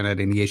that you haven't had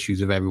any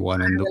issues with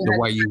everyone, and the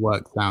way you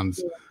work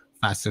sounds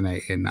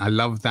fascinating. I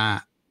love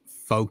that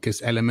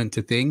focus element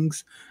to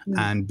things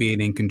and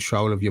being in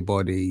control of your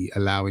body,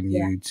 allowing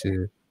you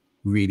to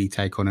really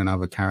take on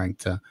another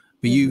character.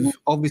 But you've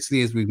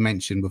obviously, as we've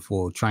mentioned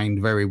before,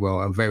 trained very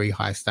well, a very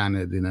high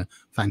standard in a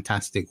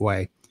fantastic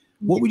way.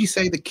 What would you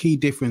say the key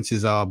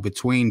differences are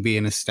between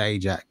being a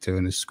stage actor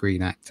and a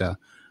screen actor?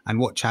 And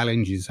what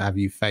challenges have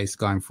you faced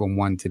going from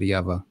one to the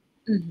other?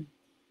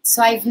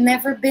 So I've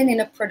never been in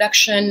a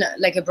production,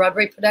 like a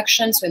Broadway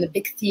production, so in a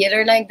big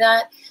theater like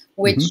that,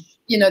 which,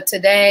 you know,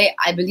 today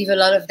I believe a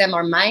lot of them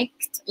are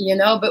mic'd, you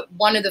know, but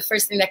one of the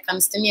first thing that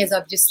comes to me is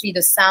obviously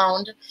the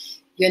sound,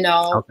 you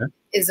know,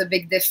 is a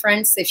big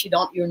difference if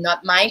you're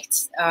not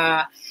mic'd.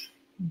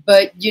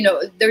 But, you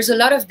know, there's a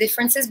lot of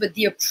differences, but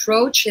the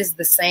approach is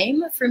the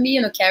same for me.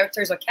 You know,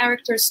 characters are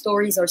characters,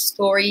 stories are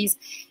stories.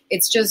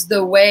 It's just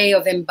the way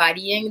of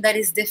embodying that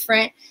is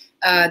different.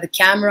 The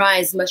camera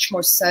is much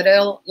more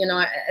subtle, you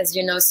know, as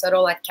you know,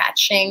 subtle at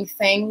catching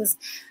things.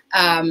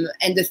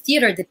 And the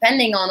theater,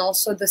 depending on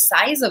also the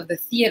size of the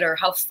theater,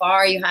 how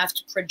far you have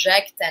to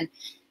project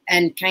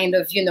and kind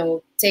of, you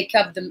know, take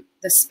up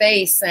the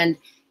space and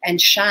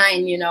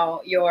shine, you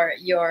know, your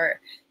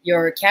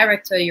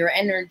character, your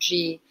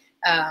energy,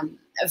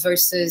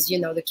 versus, you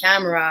know, the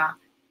camera,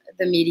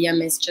 the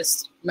medium is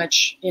just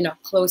much, you know,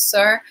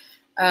 closer.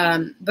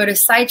 But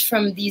aside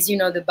from these, you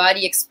know, the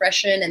body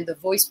expression and the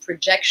voice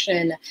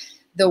projection,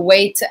 the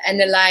way to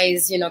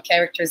analyze, you know,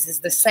 characters is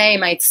the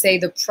same. I'd say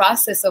the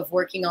process of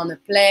working on a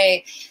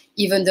play,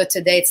 even though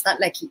today it's not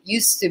like it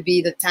used to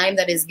be, the time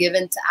that is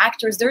given to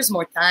actors, there's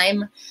more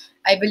time,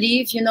 I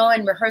believe, you know,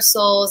 in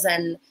rehearsals.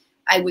 And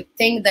I would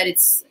think that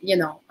it's, you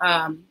know,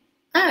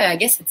 I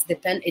guess it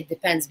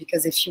depends,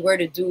 because if you were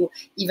to do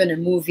even a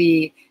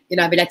movie, you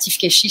know, Abelatif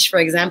Keshish, for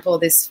example,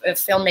 this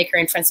filmmaker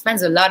in France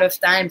spends a lot of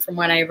time, from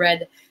what I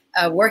read,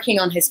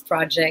 working on his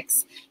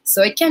projects.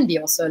 So it can be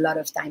also a lot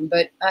of time.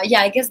 But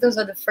yeah, I guess those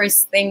are the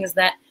first things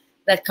that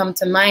come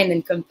to mind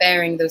in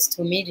comparing those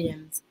two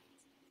mediums.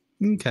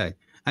 Okay.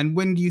 And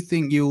when do you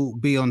think you'll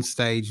be on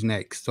stage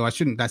next? So I'll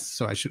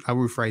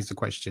rephrase the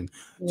question.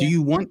 Yeah. Do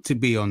you want to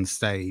be on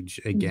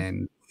stage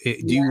again?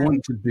 Do you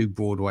want to do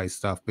Broadway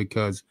stuff?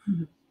 Because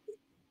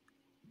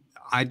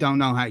I don't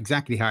know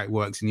exactly how it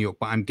works in New York,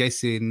 but I'm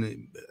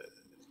guessing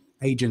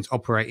agents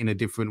operate in a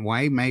different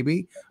way,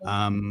 maybe.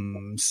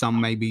 Some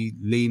may be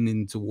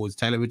leaning towards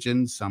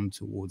television, some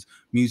towards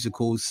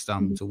musicals,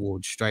 some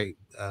towards straight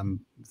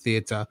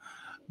theater.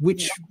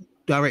 Which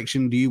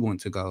direction do you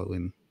want to go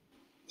in?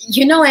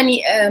 You know, I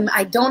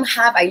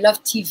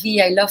love TV,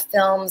 I love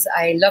films,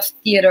 I love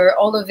theater.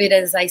 All of it,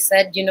 as I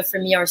said, you know, for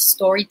me are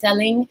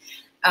storytelling.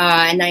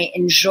 And I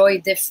enjoy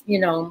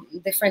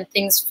different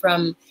things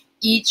from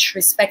each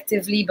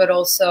respectively, but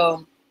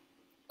also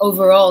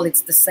overall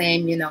it's the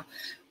same, you know,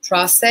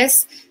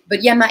 process.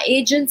 But yeah, my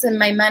agents and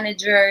my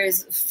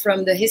managers,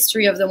 from the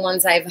history of the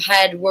ones I've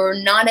had, were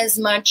not as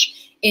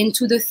much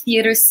into the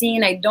theater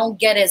scene. I don't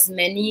get as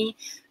many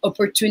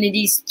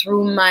opportunities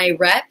through my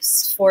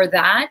reps for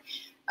that.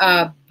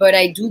 But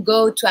I do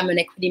I'm an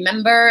equity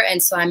member,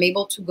 and so I'm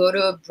able to go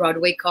to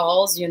Broadway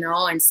calls, you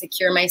know, and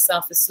secure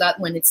myself a slot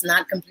when it's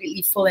not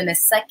completely full in a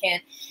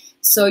second.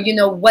 So, you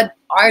know, what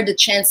are the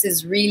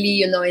chances really,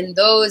 you know, in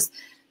those?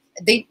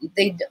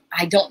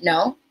 I don't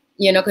know,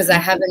 you know, because I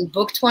haven't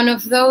booked one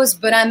of those,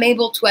 but I'm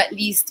able to at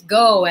least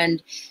go.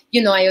 And,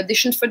 you know, I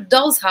auditioned for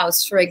Doll's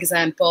House, for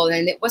example,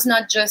 and it was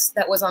not just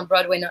that was on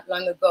Broadway not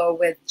long ago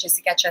with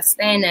Jessica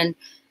Chastain, and,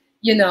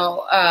 you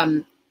know,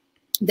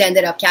 they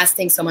ended up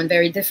casting someone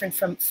very different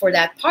for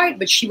that part,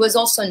 but she was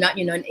also not,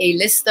 you know, an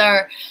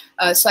A-lister.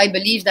 So I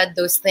believe that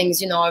those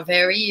things, you know, are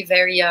very,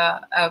 very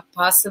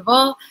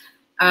possible.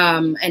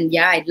 And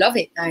yeah, I'd love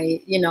it.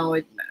 You know,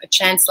 a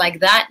chance like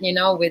that, you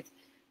know, with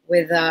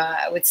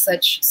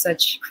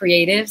such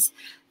creatives.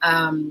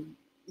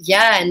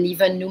 Yeah, and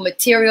even new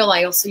material.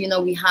 I also, you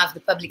know, we have the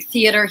Public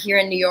Theater here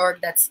in New York.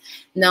 That's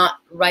not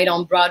right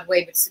on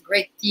Broadway, but it's a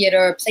great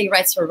theater.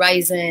 Playwrights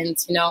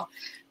Horizons, you know.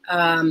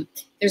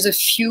 There's a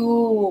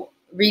few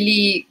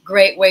really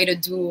great way to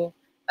do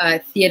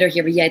theater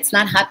here. But yeah, it's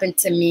not happened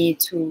to me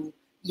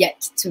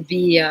yet to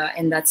be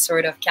in that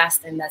sort of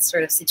cast, in that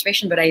sort of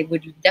situation. But I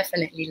would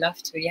definitely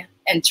love to, yeah,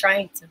 and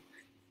trying to.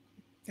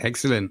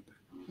 Excellent.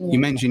 Yeah. You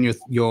mentioned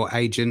your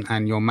agent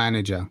and your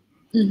manager.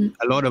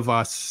 A lot of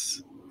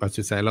us, I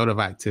should say, a lot of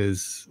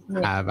actors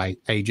have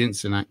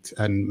agents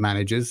and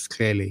managers,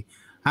 clearly.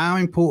 How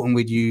important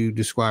would you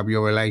describe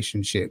your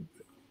relationship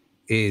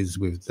is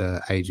with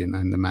the agent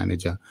and the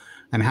manager,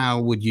 and how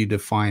would you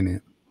define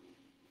it?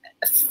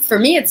 For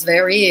me, it's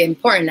very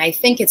important. I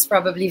think it's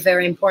probably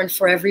very important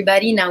for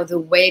everybody. Now, the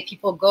way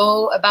people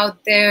go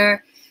about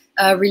their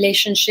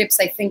relationships,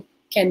 I think,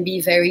 can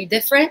be very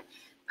different.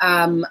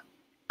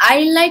 I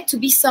like to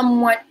be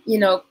somewhat, you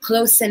know,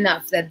 close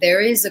enough that there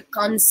is a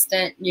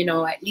constant, you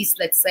know, at least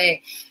let's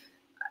say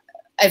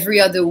every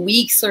other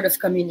week sort of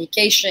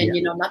communication,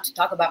 you know, not to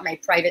talk about my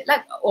private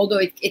life, although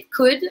it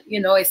could, you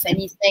know, if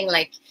anything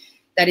like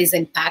that is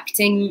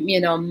impacting, you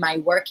know, my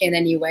work in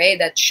any way,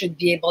 that should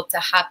be able to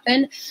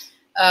happen.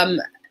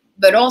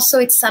 But also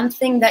it's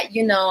something that,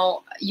 you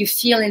know, you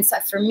feel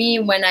inside. For me,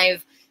 when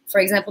I've,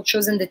 for example,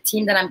 chosen the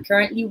team that I'm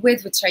currently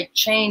with, which I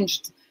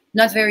changed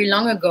not very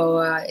long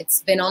ago.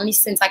 It's been only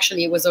since,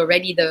 actually, it was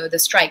already the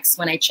strikes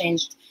when I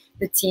changed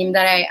the team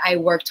that I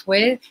worked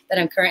with, that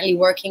I'm currently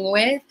working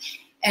with.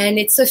 And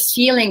it's a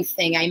feeling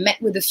thing. I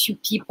met with a few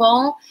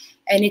people,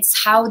 and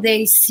it's how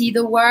they see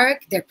the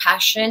work. Their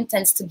passion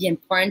tends to be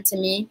important to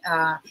me.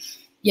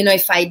 You know,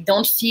 if I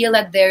don't feel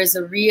that there's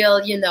a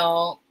real, you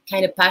know,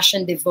 kind of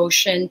passion,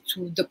 devotion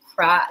to the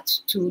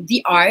craft, to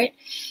the art,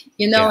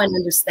 you know, and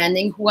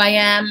understanding who I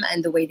am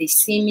and the way they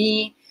see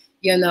me,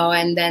 you know,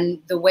 and then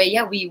the way,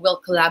 we will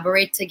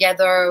collaborate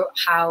together,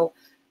 how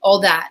all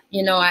that,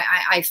 you know,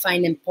 I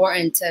find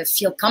important to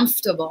feel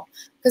comfortable,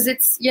 because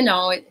it's, you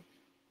know,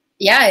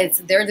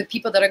 they're the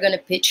people that are going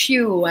to pitch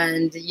you,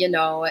 and, you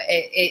know,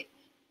 it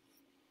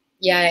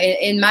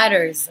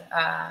matters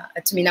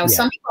to me. Now,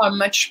 some people are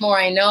much more,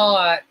 I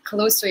know,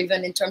 closer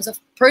even in terms of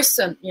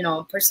person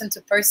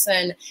to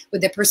person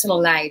with their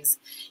personal lives.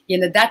 You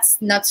know, that's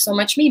not so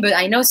much me, but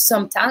I know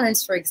some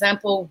talents, for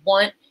example,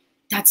 want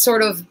that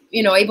sort of,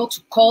 you know, able to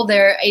call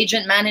their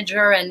agent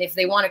manager, and if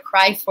they want to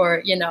cry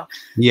for, you know,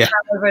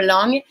 however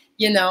long,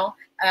 you know.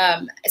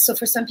 So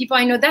for some people,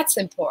 I know that's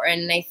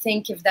important. And I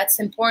think if that's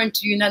important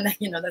to you, not that,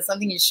 you know, that's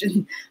something you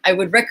shouldn't, I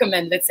would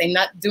recommend, let's say,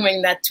 not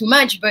doing that too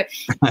much, but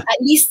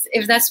at least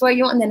if that's what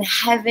you want, then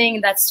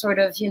having that sort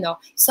of, you know,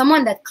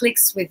 someone that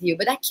clicks with you.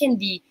 But that can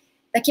be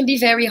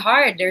very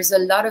hard. There's a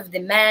lot of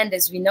demand,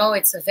 as we know.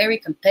 It's a very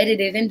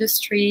competitive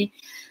industry.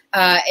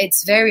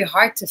 It's very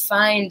hard to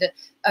find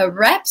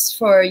reps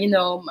for, you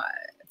know,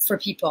 for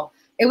people.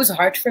 It was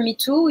hard for me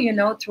too, you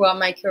know, throughout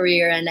my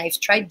career, and I've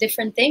tried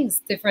different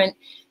things, different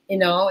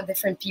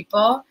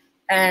people.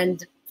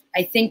 And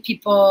I think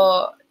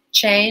people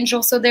change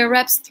also their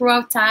reps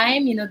throughout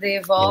time, you know, they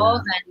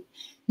evolve, and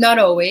not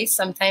always.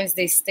 Sometimes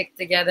they stick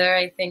together,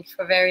 I think,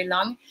 for very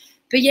long.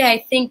 But I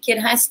think it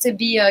has to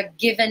be a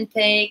give and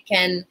take,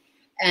 and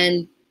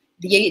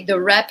the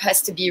rep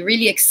has to be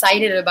really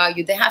excited about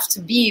you. They have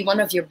to be one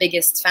of your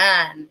biggest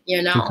fan,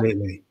 you know.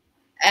 Completely.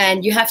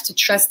 And you have to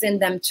trust in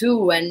them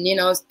too. And, you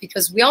know,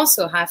 because we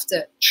also have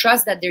to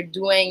trust that they're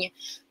doing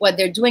what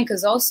they're doing,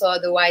 because also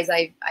otherwise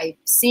I've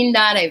seen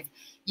that.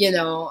 You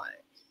know,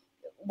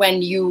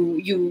 when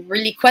you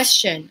really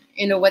question,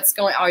 you know, what's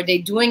going, are they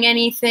doing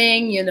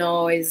anything, you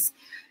know,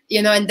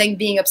 and then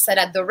being upset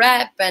at the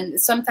rep. And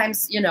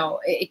sometimes, you know,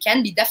 it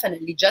can be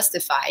definitely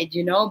justified,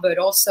 you know, but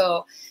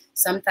also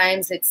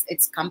sometimes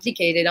it's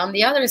complicated on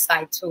the other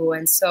side too.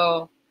 And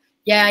so,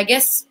 I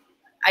guess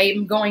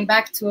I'm going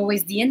back to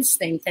always the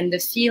instinct and the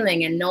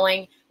feeling and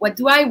knowing, what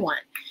do I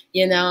want,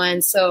 you know?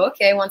 And so,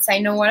 okay, once I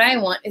know what I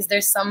want, is there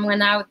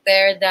someone out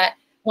there that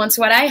wants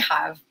what I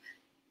have?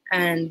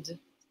 And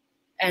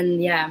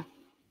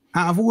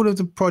Out of all of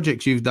the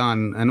projects you've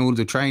done and all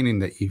the training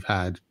that you've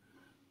had,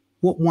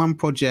 what one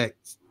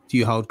project do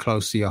you hold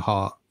close to your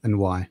heart, and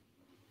why?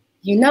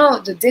 You know,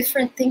 the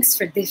different things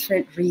for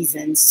different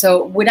reasons.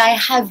 So would I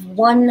have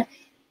one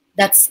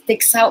that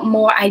sticks out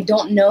more? I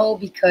don't know,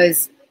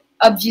 because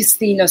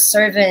obviously, you know,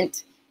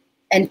 Servant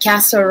and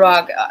Castle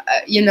Rock,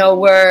 you know,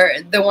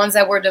 were the ones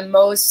that were the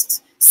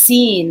most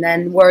seen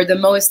and were the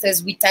most,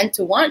 as we tend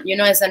to want. You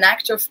know, as an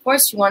actor, of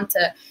course, you want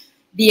to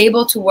be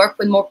able to work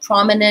with more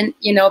prominent,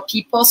 you know,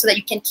 people so that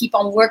you can keep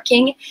on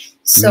working.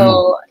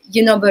 So,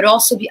 you know, but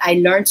also I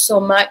learned so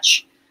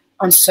much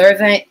on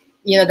Servant,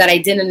 you know, that I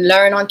didn't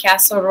learn on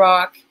Castle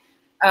Rock,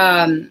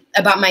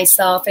 about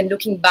myself, and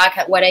looking back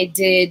at what I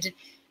did.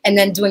 And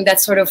then doing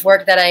that sort of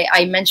work that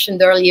I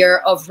mentioned earlier,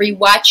 of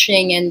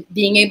rewatching and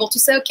being able to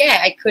say, okay,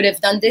 I could have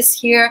done this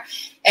here,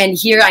 and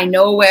here I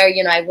know where,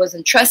 you know, I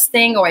wasn't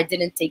trusting, or I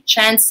didn't take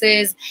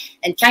chances,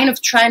 and kind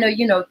of trying to,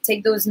 you know,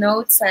 take those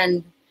notes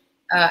and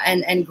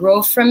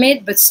grow from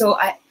it. But so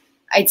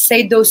I'd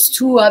say those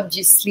two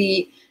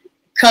obviously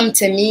come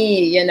to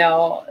me, you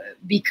know,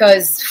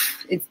 because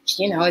it's,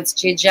 you know, it's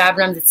J.J.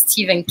 Abrams, it's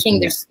Stephen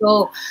King. They're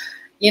so,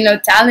 you know,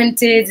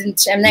 talented, and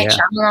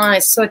Shyamalan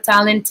is so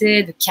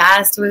talented. The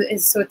cast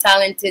is so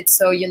talented.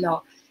 So, you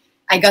know,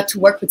 I got to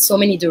work with so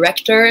many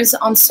directors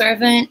on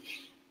Servant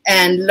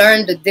and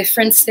learn the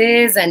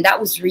differences. And that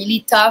was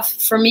really tough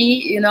for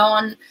me, you know,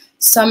 on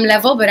some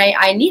level, but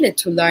I needed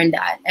to learn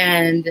that.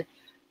 And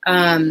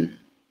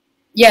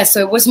so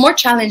it was more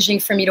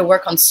challenging for me to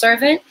work on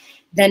Servant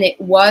than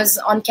it was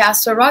on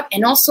Castle Rock,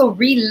 and also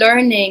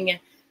relearning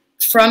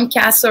from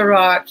Castle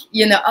Rock,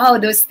 you know,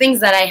 those things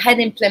that I had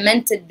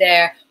implemented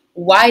there,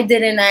 why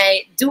didn't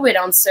I do it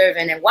on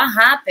Servant, and what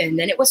happened?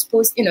 And it was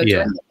supposed, you know,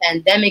 during the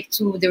pandemic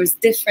too, there was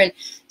different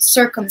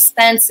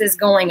circumstances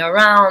going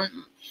around,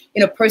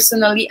 you know,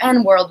 personally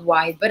and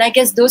worldwide. But I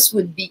guess those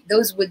would be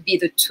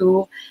the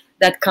two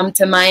that come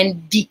to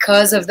mind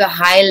because of the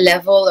high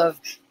level of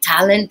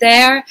talent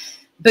there.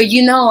 But,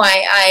 you know,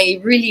 I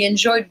really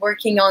enjoyed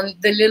working on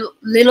the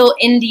little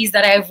indies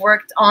that I've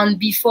worked on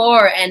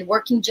before, and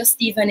working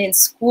just even in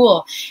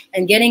school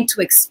and getting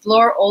to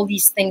explore all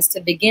these things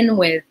to begin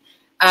with.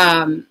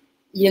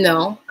 You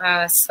know,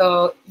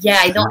 so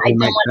I don't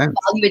want to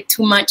value it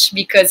too much,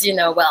 because, you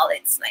know, well,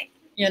 it's like,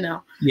 you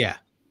know.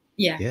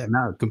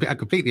 No, I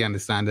completely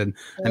understand. And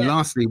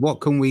lastly,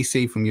 what can we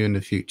see from you in the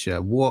future?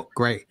 What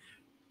great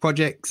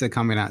projects are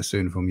coming out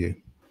soon from you?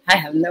 I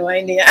have no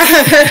idea.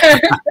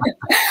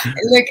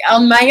 Look,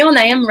 on my own,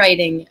 I am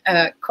writing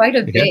quite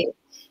a bit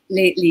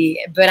lately,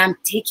 but I'm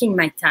taking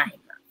my time.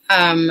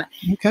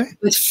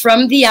 But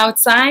from the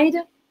outside,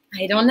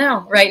 I don't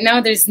know. Right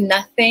now, there's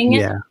nothing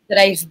that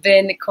I've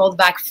been called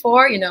back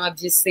for. You know,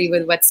 obviously,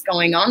 with what's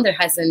going on, there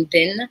hasn't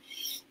been.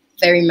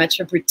 very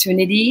much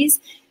opportunities.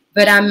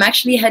 But I'm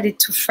actually headed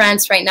to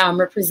France right now. I'm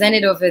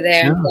represented over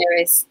there in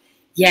Paris.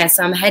 Yes,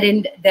 I'm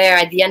heading there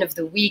at the end of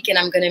the week, and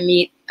I'm going to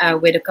meet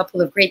with a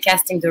couple of great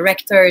casting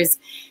directors.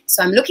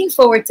 So I'm looking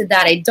forward to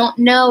that. I don't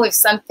know if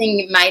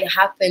something might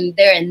happen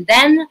there and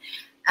then,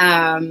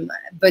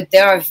 but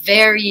they're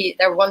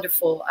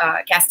wonderful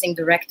casting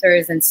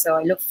directors, and so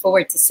I look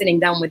forward to sitting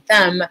down with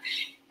them.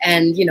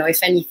 And, you know,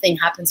 if anything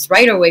happens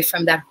right away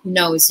from that, who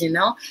knows, you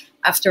know?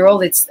 After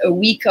all, it's a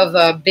week of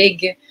a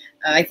big,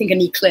 I think,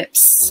 an eclipse.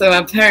 So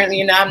apparently,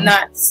 you know, I'm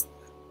not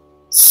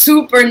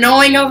super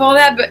knowing of all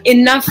that, but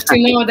enough to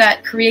know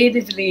that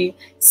creatively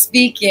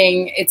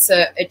speaking, it's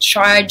a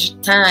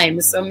charged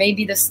time. So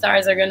maybe the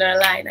stars are going to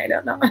align. I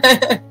don't know.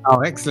 Oh,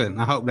 excellent.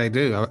 I hope they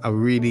do. I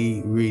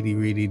really, really,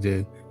 really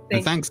do.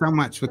 And thanks so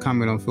much for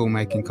coming on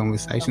Filmmaking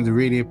Conversations. I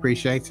really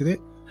appreciated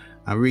it.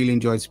 I really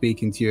enjoyed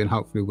speaking to you, and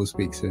hopefully we'll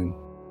speak soon.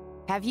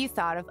 Have you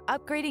thought of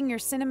upgrading your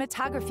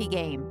cinematography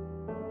game?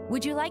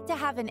 Would you like to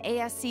have an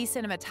ASC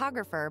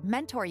cinematographer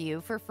mentor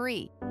you for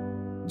free?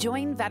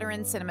 Join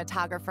veteran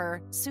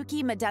cinematographer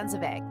Suki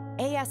Medenzovic,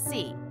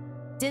 ASC,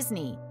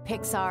 Disney,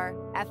 Pixar,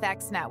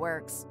 FX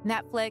Networks,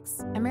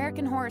 Netflix,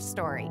 American Horror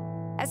Story,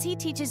 as he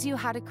teaches you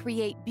how to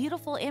create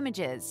beautiful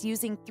images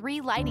using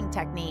 3 lighting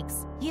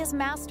techniques he has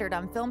mastered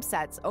on film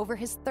sets over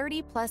his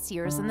 30-plus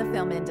years in the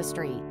film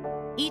industry.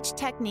 Each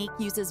technique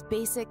uses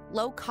basic,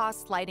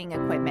 low-cost lighting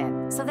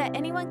equipment so that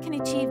anyone can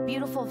achieve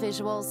beautiful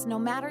visuals no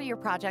matter your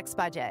project's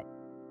budget.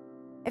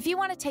 If you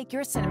want to take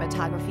your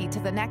cinematography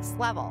to the next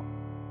level,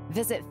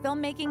 visit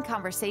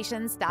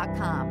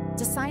filmmakingconversations.com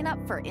to sign up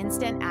for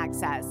instant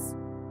access.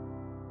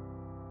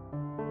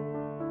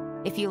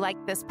 If you like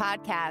this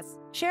podcast,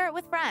 share it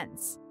with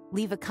friends,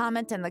 leave a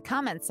comment in the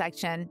comments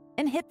section,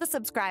 and hit the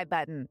subscribe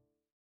button.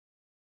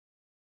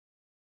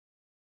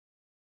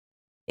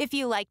 If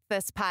you like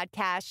this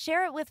podcast,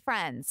 share it with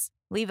friends,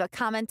 leave a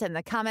comment in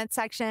the comment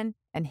section,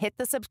 and hit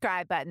the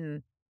subscribe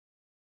button.